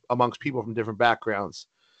amongst people from different backgrounds.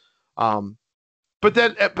 But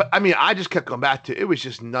then, I mean, I just kept going back to it was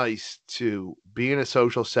just nice to be in a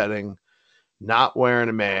social setting, not wearing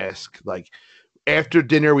a mask. Like after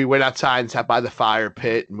dinner, we went outside and sat by the fire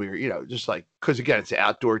pit, and we were, just like, because again, it's an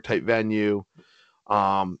outdoor type venue.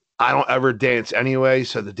 I don't ever dance anyway,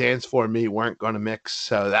 so the dance floor and me weren't going to mix,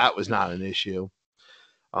 so that was not an issue.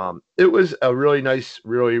 It was a really nice,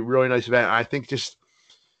 really, really nice event. I think just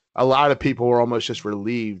a lot of people were almost just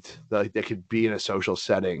relieved that they could be in a social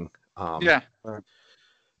setting. Yeah.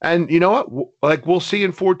 And you know what? Like we'll see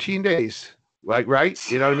in 14 days. Like, right?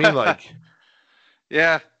 You know what I mean? Like,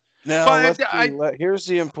 yeah. Now, here's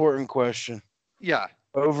the important question. Yeah.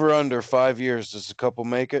 Over under 5 years, does a couple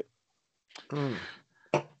make it?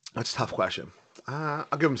 That's a tough question. I'll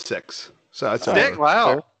give them 6. So that's 6.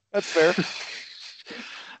 Wow. That's fair.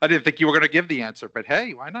 I didn't think you were going to give the answer, but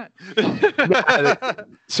hey, why not?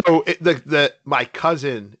 So my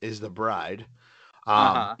cousin is the bride,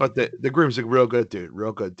 but the groom's a real good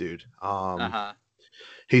dude.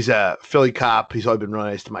 He's a Philly cop. He's always been really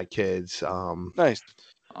nice to my kids. Nice,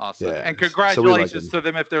 awesome, yeah. And congratulations to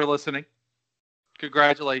them if they're listening.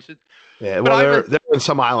 Congratulations. Yeah, well, they're on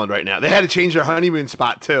some island right now. They had to change their honeymoon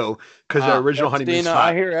spot too because their original honeymoon spot.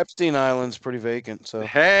 I hear Epstein Island's pretty vacant. So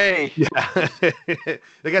hey, yeah,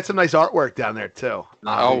 they got some nice artwork down there too.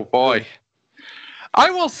 Oh boy,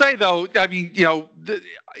 I will say though, I mean,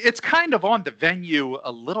 it's kind of on the venue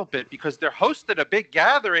a little bit because they're hosting a big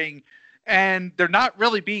gathering, and they're not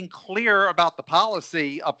really being clear about the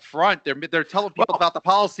policy up front. They're telling people about the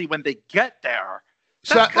policy when they get there.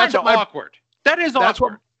 That's kind of awkward. That is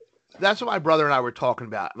awkward. That's what my brother and I were talking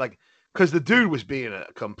about. Like, because the dude was being a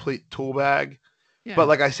complete tool bag. Yeah. But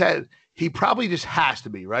like I said, he probably just has to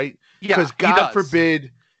be, right? Yeah. Because God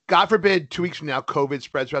forbid, 2 weeks from now, COVID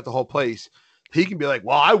spreads throughout the whole place. He can be like,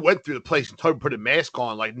 well, I went through the place and told him to put a mask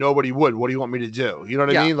on like nobody would. What do you want me to do? You know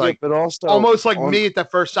what I mean? Like, but also almost like me at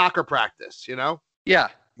that first soccer practice, Yeah.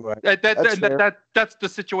 Right. That's the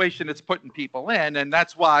situation it's putting people in. And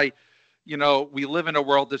that's why, we live in a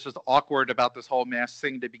world that's just awkward about this whole mask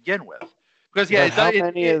thing to begin with. Because how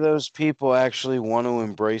many of those people actually want to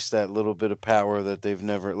embrace that little bit of power that they've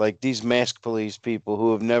never, like these mask police people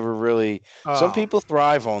who have never really, some people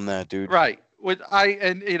thrive on that, dude. Right.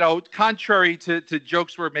 Contrary to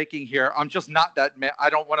jokes we're making here, I'm just not that, I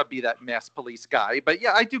don't want to be that mask police guy. But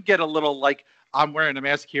yeah, I do get a little like, I'm wearing a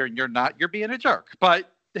mask here and you're not, you're being a jerk.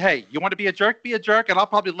 But hey, you want to be a jerk, and I'll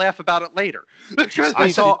probably laugh about it later.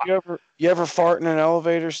 You ever fart in an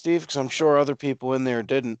elevator, Steve? Because I'm sure other people in there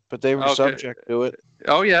didn't, but they were subject to it.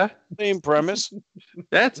 Oh yeah, same premise.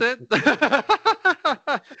 That's it.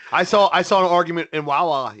 I saw an argument in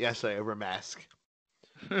Wawa yesterday over a mask.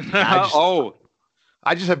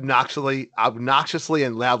 I just obnoxiously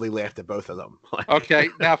and loudly laughed at both of them. Okay,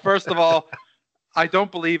 now first of all, I don't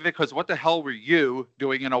believe it because what the hell were you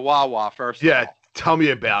doing in a Wawa first? Yeah. Tell me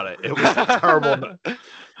about it. It was terrible.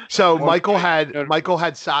 So Michael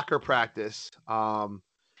had soccer practice, and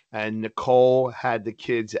Nicole had the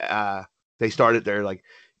kids. They started their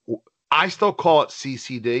I still call it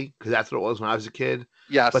CCD because that's what it was when I was a kid.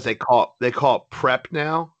 Yes, but they call it prep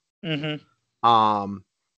now. Mm-hmm.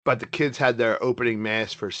 But the kids had their opening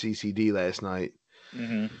mass for CCD last night.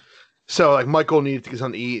 Mm-hmm. So Michael needed to get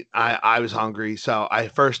something to eat. I was hungry, so I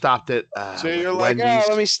first stopped at. So you're Wendy's.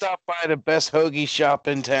 Let me stop by the best hoagie shop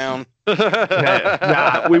in town.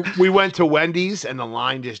 We went to Wendy's and the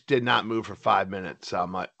line just did not move for 5 minutes. So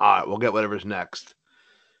I'm like, all right, we'll get whatever's next.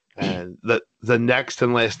 And the next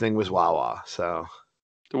and last thing was Wawa. So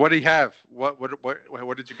what do you have? What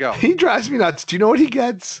did you go? He drives me nuts. Do you know what he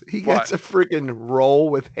gets? He gets a freaking roll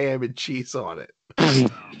with ham and cheese on it.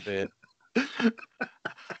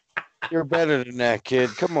 You're better than that, kid.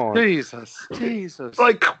 Come on. Jesus.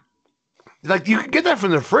 Like you can get that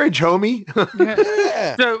from the fridge, homie.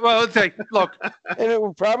 Yeah. So, well, it's like, look. And it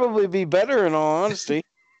would probably be better in all honesty.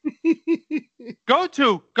 Go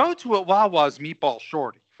to a Wawa's Meatball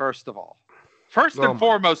Shorty, first of all. First and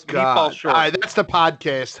foremost, Meatball Shorty. All right, that's the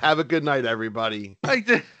podcast. Have a good night, everybody.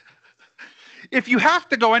 If you have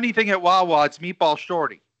to go anything at Wawa, it's Meatball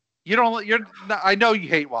Shorty. I know you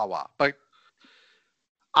hate Wawa, but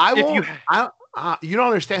you don't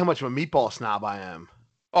understand how much of a meatball snob I am.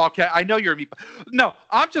 Okay, I know you're a meatball. No,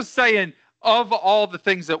 I'm just saying, of all the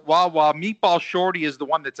things at Wawa, Meatball Shorty is the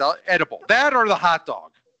one that's edible. That or the hot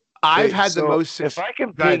dog. I've had the most. If I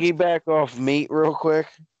can piggyback off meat real quick,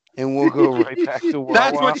 and we'll go right back to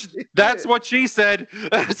Wawa. That's what she said.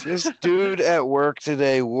 This dude at work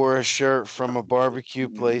today wore a shirt from a barbecue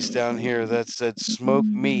place down here that said "smoked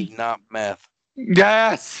meat, not meth."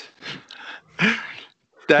 Yes.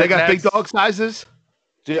 They got big dog sizes.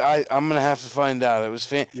 Dude, I'm gonna have to find out. It was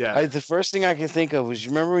Yeah. The first thing I can think of was,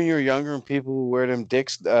 you remember when you were younger and people would wear them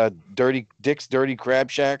Dick's Dirty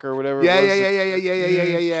Crab Shack or whatever.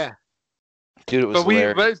 Yeah. Dude, it was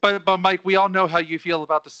hilarious. But Mike, we all know how you feel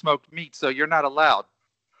about the smoked meat, so you're not allowed.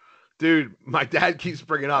 Dude, my dad keeps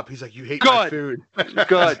bringing up. He's like, "You hate my food."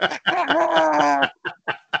 Good.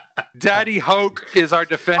 Daddy Hoke is our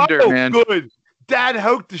defender, man. Good. Dad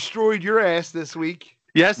Hoke destroyed your ass this week.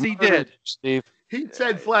 Yes, he did. Steve. He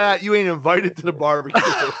said flat out, "You ain't invited to the barbecue."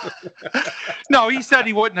 No, he said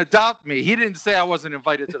he wouldn't adopt me. He didn't say I wasn't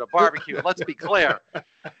invited to the barbecue. Let's be clear.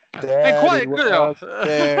 Daddy was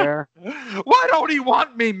there. Why don't he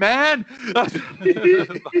want me, man?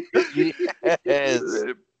 Yes.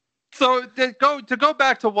 So to go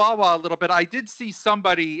back to Wawa a little bit, I did see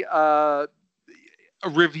somebody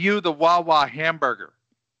review the Wawa hamburger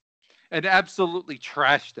and absolutely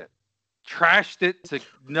trashed it. Trashed it to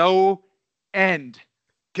no end.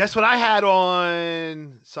 Guess what I had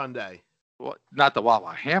on Sunday? Well, not the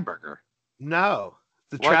Wawa hamburger. No,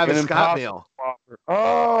 the Travis Scott meal.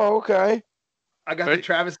 Oh, okay. I got the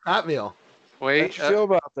Travis Scott meal. Wait, how do you feel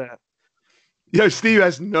about that? Yo, Steve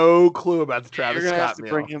has no clue about the Travis You're gonna Scott have to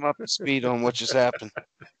meal. bring him up to speed on what just happened.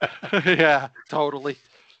 Yeah, totally.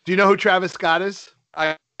 Do you know who Travis Scott is?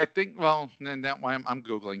 I think, well, then that why I'm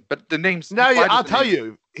Googling, but the name's... No, yeah, I'll tell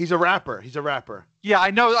you. He's a rapper. Yeah, I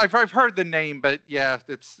know. I've heard the name, but yeah,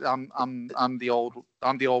 it's I'm the old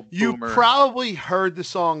boomer. You probably heard the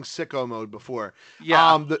song "Sicko Mode" before.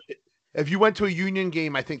 Yeah. If you went to a Union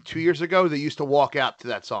game, I think 2 years ago, they used to walk out to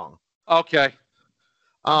that song. Okay.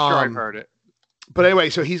 I'm sure I've heard it. But anyway,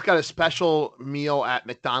 so he's got a special meal at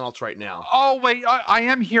McDonald's right now. Oh wait, I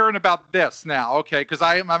am hearing about this now. Okay, because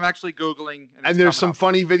I'm actually Googling. And there's some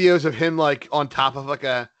funny videos of him like on top of like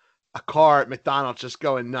a car at McDonald's just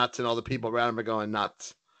going nuts, and all the people around him are going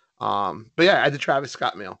nuts. But yeah, I had the Travis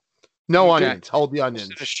Scott meal. No onions. Hold the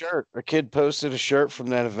onions. A shirt. A kid posted a shirt from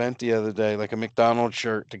that event the other day, like a McDonald's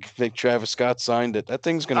shirt. I think Travis Scott signed it. That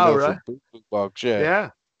thing's gonna go for boo bucks. Yeah.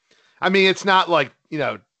 I mean, it's not like,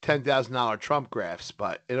 $10,000 Trump graphs,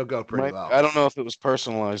 but it'll go pretty well. I don't know if it was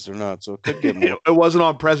personalized or not, so it could get more. It wasn't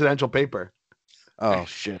on presidential paper. Oh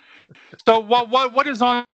shit! So what is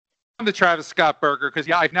on the Travis Scott burger? Because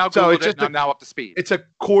I've now Googled it and I'm now up to speed. It's a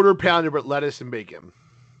quarter pounder with lettuce and bacon.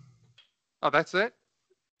 Oh, that's it?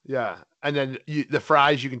 Yeah, and then the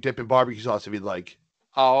fries you can dip in barbecue sauce if you'd like.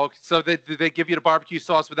 Oh, so do they give you the barbecue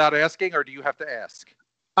sauce without asking, or do you have to ask?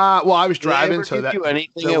 Well, I was driving, so that. Do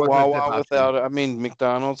anything at Wawa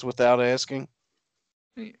McDonald's without asking?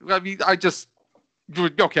 I mean,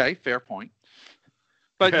 okay, fair point.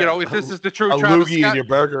 But if this is the true a Travis loogie Scott, in your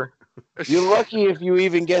burger. You're lucky if you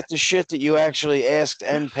even get the shit that you actually asked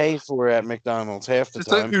and pay for at McDonald's half the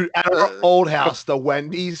time. Dude, at our old house, the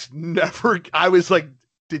Wendy's never. I was like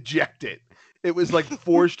dejected. It was like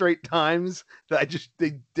 4 straight times that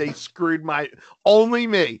they screwed only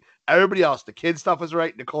me. Everybody else, the kid stuff was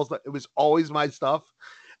right. Nicole's stuff, it was always my stuff.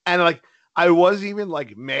 And like, I wasn't even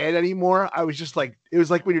like mad anymore. I was just like, it was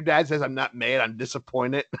like when your dad says, "I'm not mad, I'm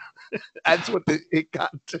disappointed." That's what it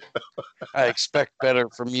got to. I expect better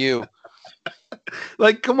from you.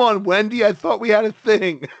 Like, come on, Wendy. I thought we had a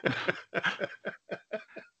thing.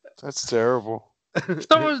 That's terrible.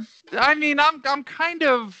 So, I mean, I'm kind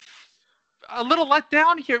of a little let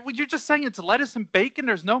down here. You're just saying it's lettuce and bacon.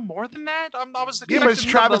 There's no more than that. I was but it's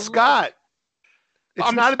Travis Scott.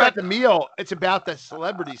 It's not about the meal. It's about the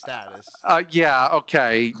celebrity status. Yeah.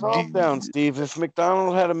 Okay. Calm down, Steve. If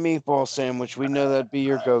McDonald's had a meatball sandwich, we know that'd be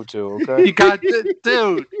your go-to. Okay.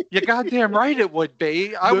 Dude. You goddamn right it would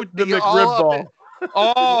be. I would the be McRib all ball.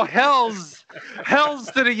 Oh, hell's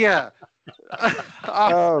to the yeah.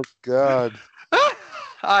 Oh God.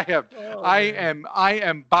 I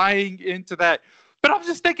am buying into that. But I'm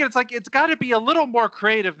just thinking it's got to be a little more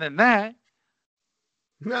creative than that.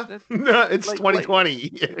 No, it's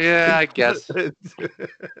 2020. Yeah, I guess. Dude,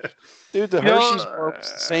 the Hershey's bar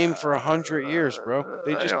was the same for 100 years, bro.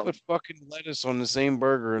 They just put fucking lettuce on the same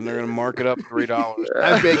burger and they're gonna mark it up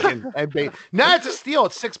 $3. and bacon. No, it's a steal.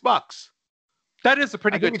 It's $6. That is a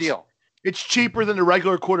pretty good deal. It's cheaper than the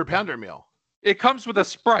regular quarter pounder meal. It comes with a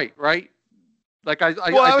Sprite, right? Like that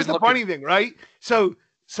was the funny thing, right? So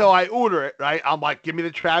I order it, right? I'm like, give me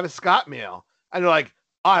the Travis Scott meal, and they're like,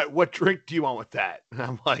 all right, what drink do you want with that? And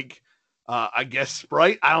I'm like, I guess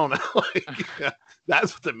Sprite. I don't know. Like,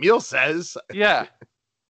 that's what the meal says. Yeah.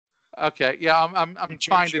 Okay, yeah, I'm Did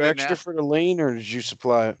you finding it extra now. for the lean, or did you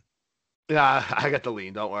supply it? Yeah, I got the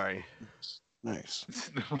lean. Don't worry. Nice.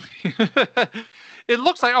 It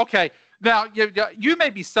looks like okay. Now you may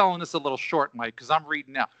be selling this a little short, Mike, because I'm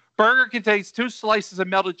reading now. Burger contains 2 slices of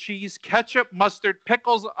melted cheese, ketchup, mustard,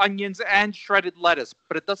 pickles, onions, and shredded lettuce,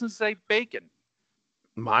 but it doesn't say bacon.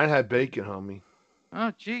 Mine had bacon, homie.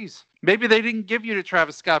 Oh, geez. Maybe they didn't give you the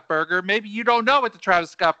Travis Scott burger. Maybe you don't know what the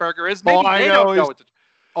Travis Scott burger is. Maybe they don't know what the...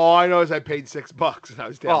 All I know is I paid $6 and I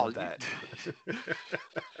was down with that.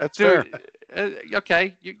 That's Dude, fair.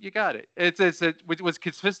 Okay, you got it. It was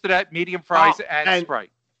consisted at medium fries and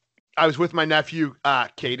Sprite. I was with my nephew,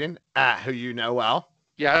 Caden, who you know well.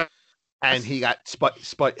 Yeah. And he got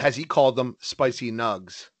has he called them spicy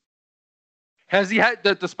nugs? Has he had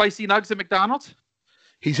the spicy nugs at McDonald's?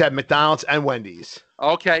 He's had McDonald's and Wendy's.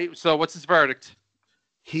 Okay, so what's his verdict?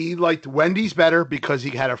 He liked Wendy's better because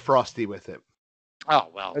he had a Frosty with it. Oh,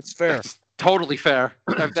 well. That's fair. That's totally fair.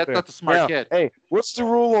 That's a smart kid. Hey, what's the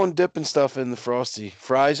rule on dipping stuff in the Frosty?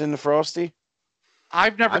 Fries in the Frosty?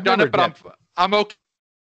 I've never done it, but I'm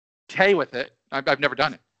okay with it. I've never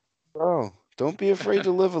done it. Bro, don't be afraid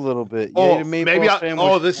to live a little bit.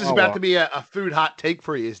 This is about to be a food hot take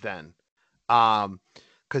for you then.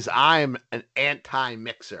 Because I'm an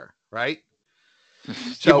anti-mixer, right?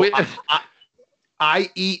 So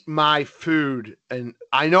I eat my food, and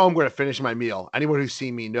I know I'm going to finish my meal. Anyone who's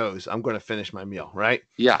seen me knows I'm going to finish my meal, right?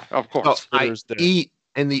 Yeah, of course. So I eat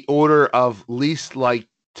in the order of least liked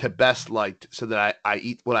to best liked, so that I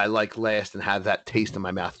eat what I like last and have that taste in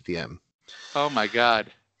my mouth at the end. Oh my God.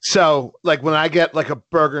 So, like when I get like a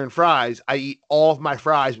burger and fries, I eat all of my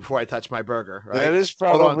fries before I touch my burger. Right? That is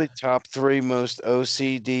probably top 3 most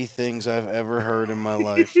OCD things I've ever heard in my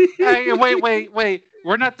life. Hey, wait.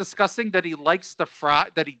 We're not discussing that he likes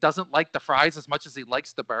that he doesn't like the fries as much as he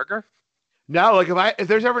likes the burger. No, like if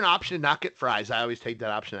there's ever an option to not get fries, I always take that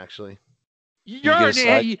option. Actually, You're an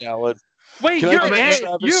salad. Wait,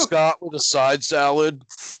 you're Scott with a side salad.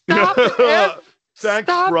 Stop!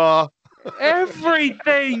 Thanks, bro.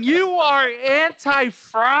 Everything. You are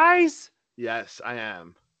anti-fries? Yes, I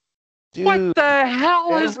am. Dude, what the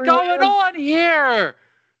hell is going on here?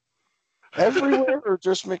 Everywhere or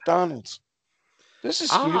just McDonald's? This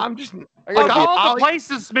is I'm just of all the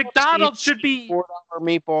places McDonald's should be $4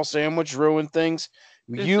 meatball sandwich ruin things.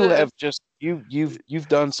 You've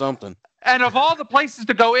done something. And of all the places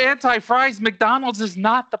to go anti-fries, McDonald's is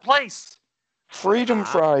not the place. Freedom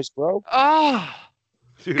fries, bro. Oh.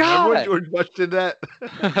 Dude, remember when George Bush did that?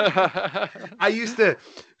 I used to,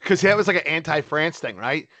 because that was like an anti-France thing,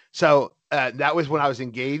 right? So that was when I was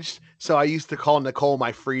engaged. So I used to call Nicole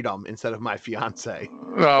my freedom instead of my fiance.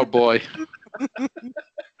 Oh boy!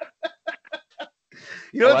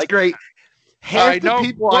 You know what's great? Half the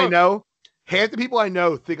people I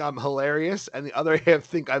know think I'm hilarious, and the other half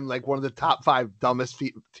think I'm like one of the top 5 dumbest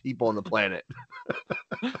people on the planet.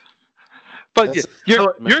 But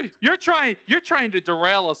you're trying to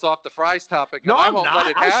derail us off the fries topic. No, I won't let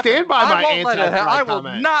it happen. I stand by my anti-fries I will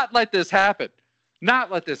not let this happen.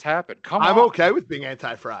 Not let this happen. Come on. I'm okay with being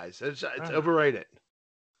anti-fries. It's overrated.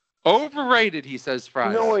 Overrated, he says.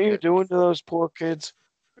 Fries. You know what you're doing to those poor kids?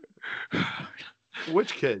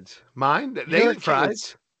 Which kids? Mine? They eat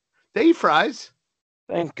fries. They eat fries.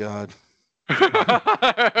 Thank God.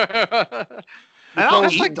 I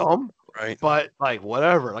don't eat them. Right. But like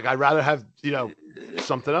whatever. Like I'd rather have,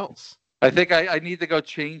 something else. I think I need to go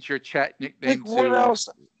change your chat nickname. What else?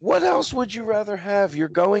 What else would you rather have? You're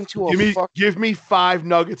going to give me 5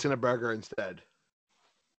 nuggets and a burger instead.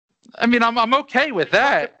 I mean, I'm okay with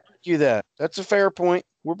that. That's a fair point.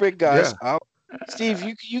 We're big guys. Yeah. Steve,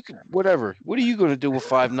 you could whatever. What are you going to do with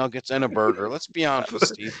 5 nuggets and a burger? Let's be honest,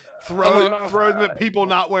 Steve. Throw them at people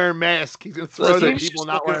not wearing masks. He's going to throw them at people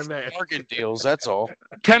not wearing masks. Bargain deals. That's all.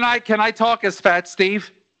 Can I talk as Fat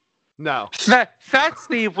Steve? No. Fat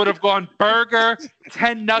Steve would have gone burger,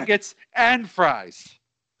 10 nuggets, and fries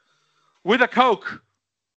with a Coke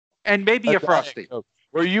and maybe a Frosty.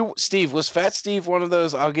 Were you, Steve? Was Fat Steve one of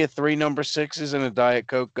those? I'll get 3 number 6s and a Diet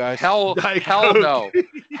Coke, guys. Hell no,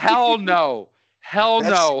 hell no.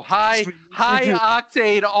 High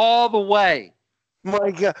octane all the way.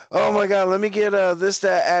 My God! Oh my God! Let me get this,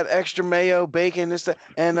 that, add extra mayo, bacon, this, that,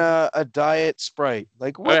 and a diet Sprite.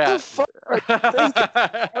 Like what the fuck?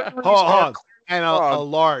 Hold on. And a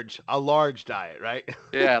large diet, right?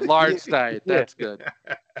 Yeah, large diet. That's good.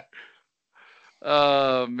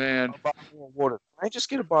 Oh man! A bottle of water. Can I just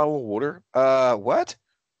get a bottle of water? What?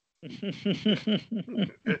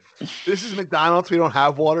 This is McDonald's. We don't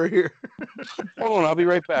have water here. Hold on, I'll be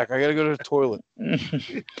right back. I gotta go to the toilet.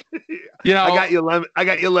 I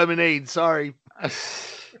got you lemonade. Sorry.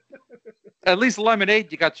 At least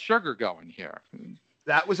lemonade, you got sugar going here.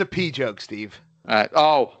 That was a pee joke, Steve.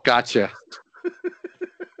 Oh, gotcha.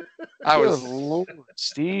 Good Lord,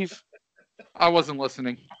 Steve. I wasn't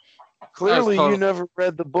listening. Clearly, you never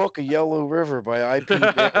read the book of Yellow River by I.P.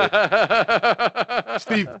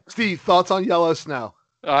 Bailey. Steve, thoughts on Yellow Snow?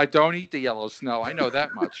 I don't eat the yellow snow. I know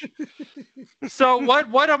that much. So what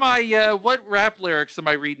rap lyrics am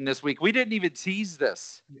I reading this week? We didn't even tease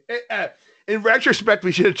this. In retrospect,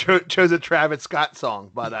 we should have chose a Travis Scott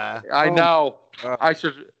song, but I know I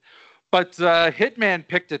should. But Hitman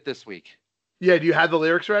picked it this week. Yeah, do you have the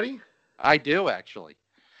lyrics ready? I do, actually.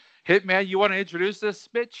 Hitman, you want to introduce this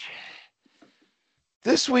bitch?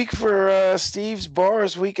 This week for Steve's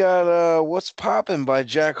Bars, we got What's Poppin' by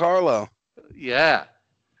Jack Harlow. Yeah.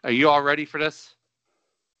 Are you all ready for this?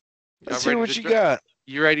 Let's hear what you got.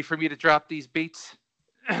 You ready for me to drop these beats?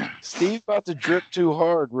 Steve about to drip too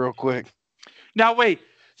hard real quick. Now, wait.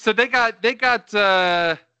 So they got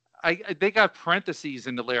parentheses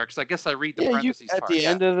in the lyrics. I guess I read the parentheses at part. The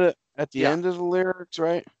end of the lyrics,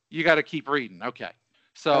 right? You got to keep reading. Okay.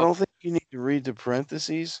 So I don't think you need to read the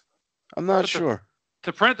parentheses. I'm not sure.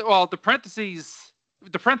 The parentheses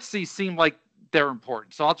seem like they're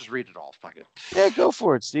important, so I'll just read it all. Fuck it. Yeah, go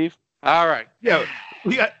for it, Steve. All right. Yeah,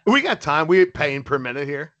 we got time. We're paying per minute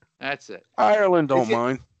here. That's it. Ireland don't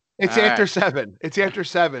mind. It's all after right. 7. It's after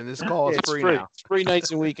 7. This call is free now. It's free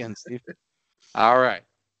nights and weekends, Steve. All right.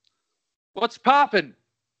 What's poppin'?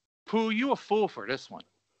 Pooh, you a fool for this one.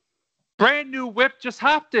 Brand new whip just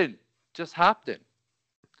hopped in.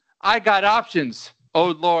 I got options.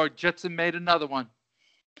 Oh, Lord, Jetson made another one.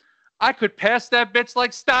 I could pass that bitch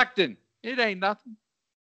like Stockton. It ain't nothing.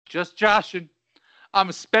 Just joshing.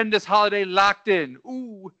 I'ma spend this holiday locked in.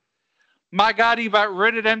 Ooh. My God, he got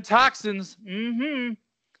rid of them toxins.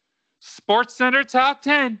 Sports Center top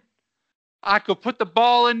 10. I could put the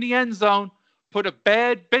ball in the end zone. Put a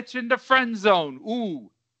bad bitch in the friend zone.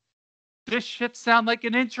 Ooh. This shit sound like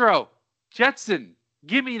an intro. Jetson,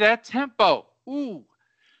 give me that tempo. Ooh.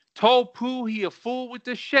 Told Pooh he a fool with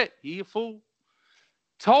this shit. He a fool.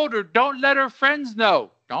 Told her don't let her friends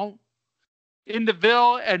know. Don't. In the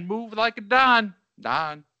Ville and move like a Don.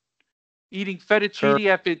 Eating fettuccine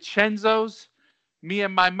at Vincenzo's. Me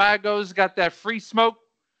and my magos got that free smoke.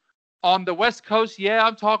 On the West Coast, yeah,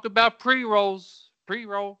 I'm talking about pre-rolls.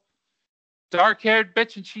 Pre-roll. Dark-haired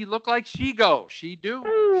bitch and she look like she go. She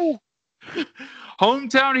do.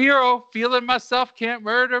 Hometown hero. Feeling myself. Can't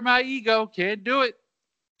murder my ego. Can't do it.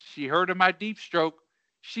 She heard of my deep stroke.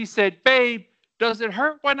 She said, babe, does it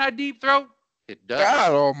hurt when I deep throat? It does.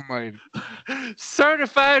 God almighty.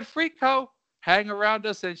 Certified freako. Hang around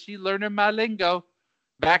us and she learning my lingo.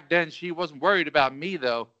 Back then, she wasn't worried about me,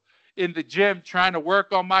 though. In the gym, trying to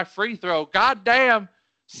work on my free throw. God damn.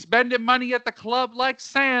 Spending money at the club like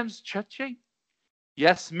Sam's. Cha-ching.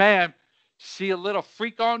 Yes, ma'am. She a little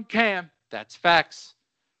freak on cam. That's facts.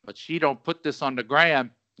 But she don't put this on the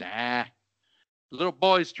gram. Nah. Little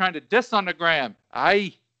boy's trying to diss on the gram.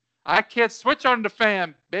 I can't switch on the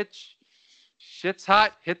fan, bitch. Shit's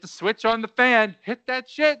hot. Hit the switch on the fan. Hit that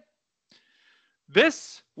shit.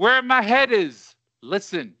 This where my head is.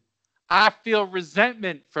 Listen, I feel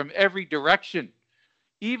resentment from every direction.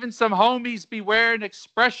 Even some homies be wearing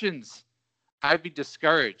expressions. I be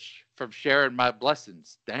discouraged from sharing my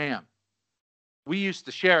blessings. Damn. We used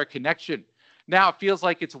to share a connection. Now it feels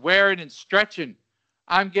like it's wearing and stretching.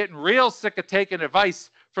 I'm getting real sick of taking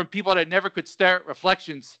advice from people that never could stare at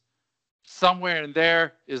reflections. Somewhere in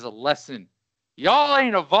there is a lesson. Y'all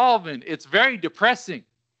ain't evolving. It's very depressing.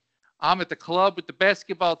 I'm at the club with the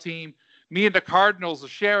basketball team. Me and the Cardinals are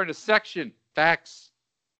sharing a section. Facts.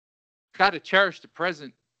 Got to cherish the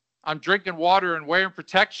present. I'm drinking water and wearing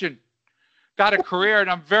protection. Got a career and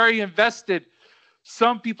I'm very invested.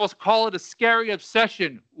 Some people call it a scary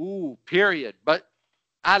obsession. Ooh, period. But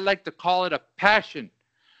I like to call it a passion.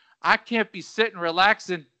 I can't be sitting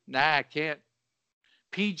relaxing. Nah, I can't.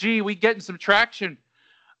 PG, we getting some traction.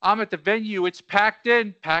 I'm at the venue. It's packed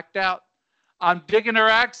in, packed out. I'm digging her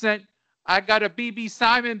accent. I got a BB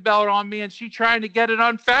Simon belt on me and she trying to get it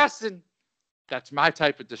unfastened. That's my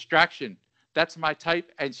type of distraction. That's my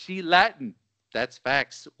type and she Latin. That's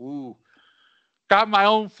facts. Ooh. Got my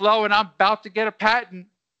own flow and I'm about to get a patent.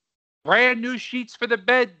 Brand new sheets for the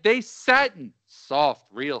bed. They satin. Soft,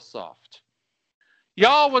 real soft.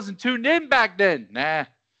 Y'all wasn't tuned in back then. Nah.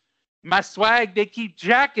 My swag, they keep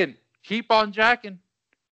jacking. Keep on jacking.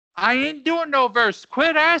 I ain't doing no verse.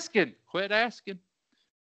 Quit asking. Quit asking.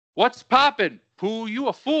 What's poppin'? Pooh, you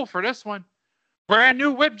a fool for this one. Brand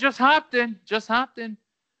new whip just hopped in. Just hopped in.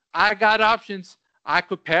 I got options. I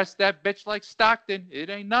could pass that bitch like Stockton. It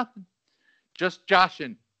ain't nothing. Just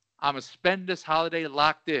joshing. I'm going to spend this holiday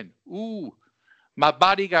locked in. Ooh, my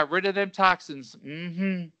body got rid of them toxins.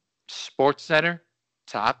 Sports Center,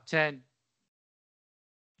 top 10.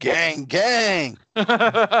 Gang, gang. Boy,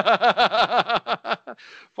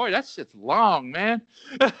 that shit's long, man.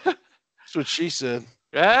 That's what she said.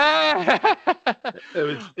 It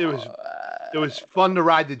was fun to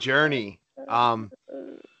ride the journey from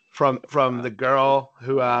the girl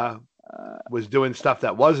who was doing stuff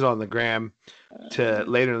that wasn't on the gram to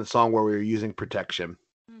later in the song where we were using protection.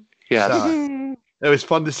 Yeah, so, it was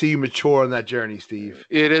fun to see you mature on that journey, Steve.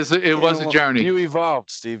 It was a journey. You evolved,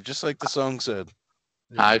 Steve, just like the song said.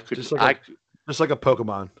 Just like a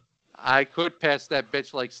Pokemon. I could pass that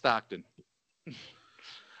bitch like Stockton.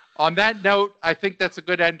 On that note, I think that's a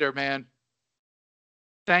good ender, man.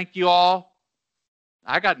 Thank you all.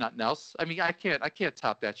 I got nothing else. I mean, I can't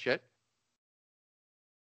top that shit.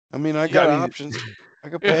 I mean, I got options. I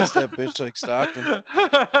could pass that bitch like Stockton.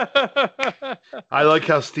 I like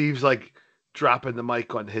how Steve's like dropping the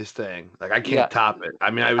mic on his thing. Like, I can't top it.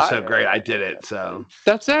 I mean, I was so great. I did it. So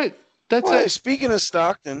that's it. That's it. Speaking of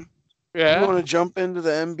Stockton, you want to jump into the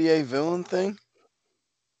NBA villain thing?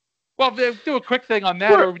 Well, do a quick thing on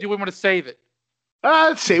that, or do we want to save it?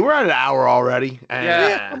 Let's see. We're at an hour already.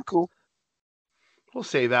 Yeah, I'm cool. We'll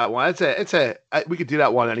save that one. We could do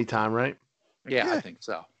that one anytime, right? Yeah, I think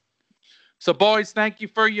so. So, boys, thank you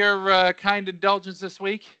for your kind indulgence this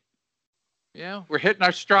week. Yeah, we're hitting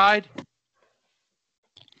our stride.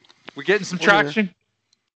 We're getting some traction.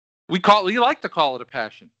 We like to call it a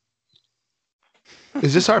passion.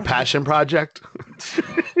 Is this our passion project?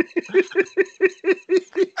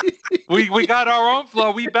 we got our own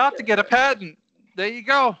flow. We about to get a patent. There you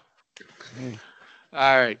go. All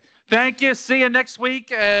right. Thank you. See you next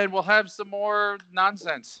week, and we'll have some more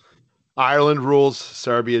nonsense. Ireland rules.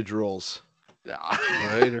 Serbia drools.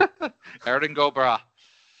 Later. Erden go bra.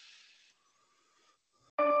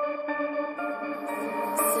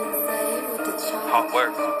 Hard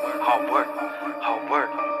work. Hard work. Hard work.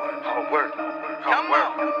 Hard work. Hard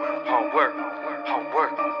work. Hard work. Hard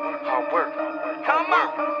work. Hard work. Come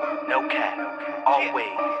on. No cap.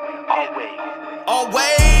 Always. Always.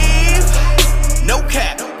 Always. No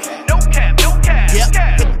cap. No cap. No cap. Yep.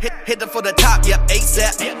 Hit it for the top. Yep.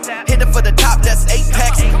 ASAP. Hit it for the top. That's 8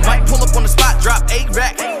 packs. Might pull up on the spot. Drop 8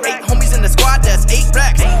 racks. 8 homies in the squad. That's 8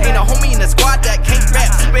 racks. Ain't a homie in the squad that can't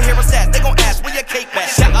rap. Superhero stats. They gon' ask where your cake back.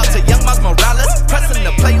 Shout out to Young Miles Morales. Pressing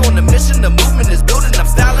the play on the mission. The movement is building. I'm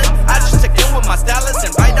styling. I just check in with my stylist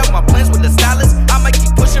and write out my plans with the stylist. I'ma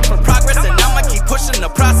keep pushing for progress and I'ma keep pushing the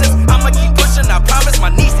process. I'ma keep pushing. I promise. My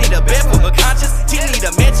niece need a bed for her conscience. She need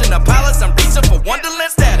a mansion, a palace. I'm reaching for Wonderland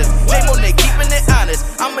status. J-Mo, they keeping it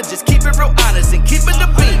honest. I'ma just keep it real honest and keep it the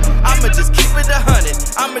beat. I'ma just keep it 100.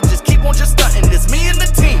 I'ma just keep on just stunting. It's me and the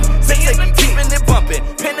team. Say be keeping it bumping.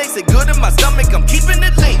 Pen they say good in my stomach. I'm keeping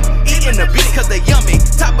it lean. Eating the beat cause they yummy.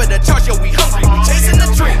 Top of the charts, yo, we hungry. We chasing the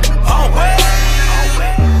dream. Always.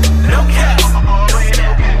 No cap. Always.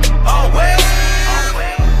 No cap. Always.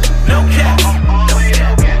 No cap.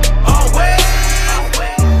 Always.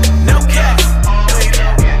 No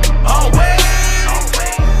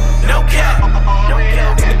cap.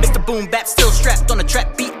 Mr. Boom Bap still strapped on a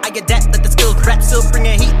trap beat. I adapt, let the skills rap, still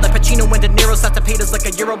bringing heat like Pacino and De Niro. Start to pay us like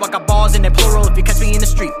a euro. I got balls in the plural if you catch me in the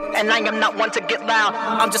street. And I am not one to get loud.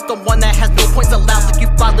 I'm just the one that has no points allowed. Like you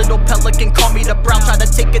fly, little pelican, call me the brow. Try to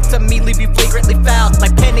take it to me, leave you flagrantly foul.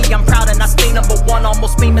 Like Penny, I'm proud and I stay number one.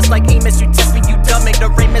 Almost famous like Amos. You test me, you dumb.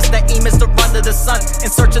 Ignoramus, the aim is to run to the sun. In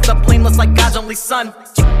search of the blameless like God's only son.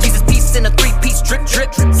 Jesus piece in a 3-piece drip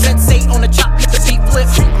drip. Sensei on a chop, hit the beat flip.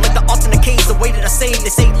 I'm like the alternate case, the way that I save. They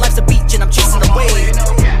say life's a beach and I'm chasing the wave.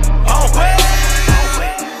 Always.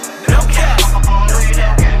 No cap. Always.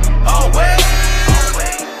 No cap. Always.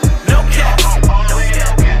 No cap.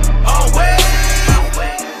 Always.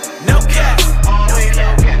 No cap.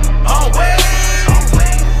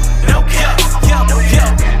 Yo,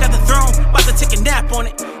 got the throne, about to take a nap on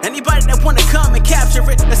it. Anybody that wanna come and capture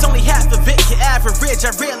it, that's only half of it. Get average,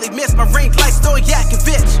 I rarely miss my ring like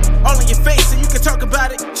Stojakovic. All in your face so you can talk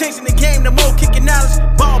about it. Changing the game, the more kicking knowledge.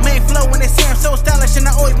 Ball main flow when they say I'm so stylish. And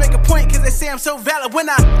I always make a point cause they say I'm so valid. When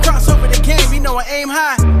I cross over the game, you know I aim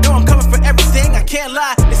high. Know I'm coming for everything, I can't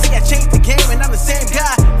lie. They say I changed the game and I'm the same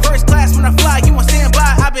guy. First class when I fly, you won't stand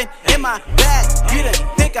by. I've been in my bag, you done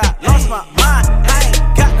think I lost my mind. I ain't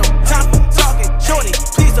got no time for talking, shorty.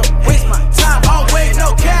 Please don't waste my time. Always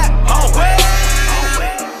no cap, always.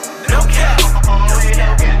 No cap, always.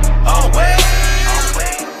 No cap, always.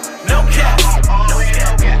 No cap, always.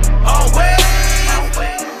 No cap.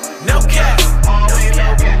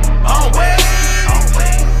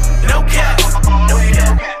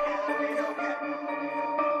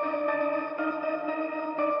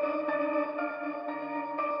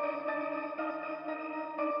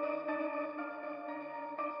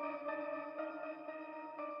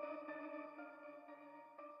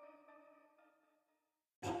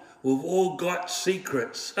 We've all got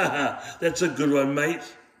secrets. That's a good one, mate.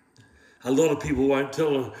 A lot of people won't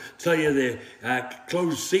tell you their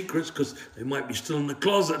closed secrets because they might be still in the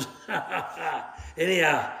closet.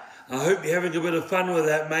 Anyhow, I hope you're having a bit of fun with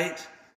that, mate.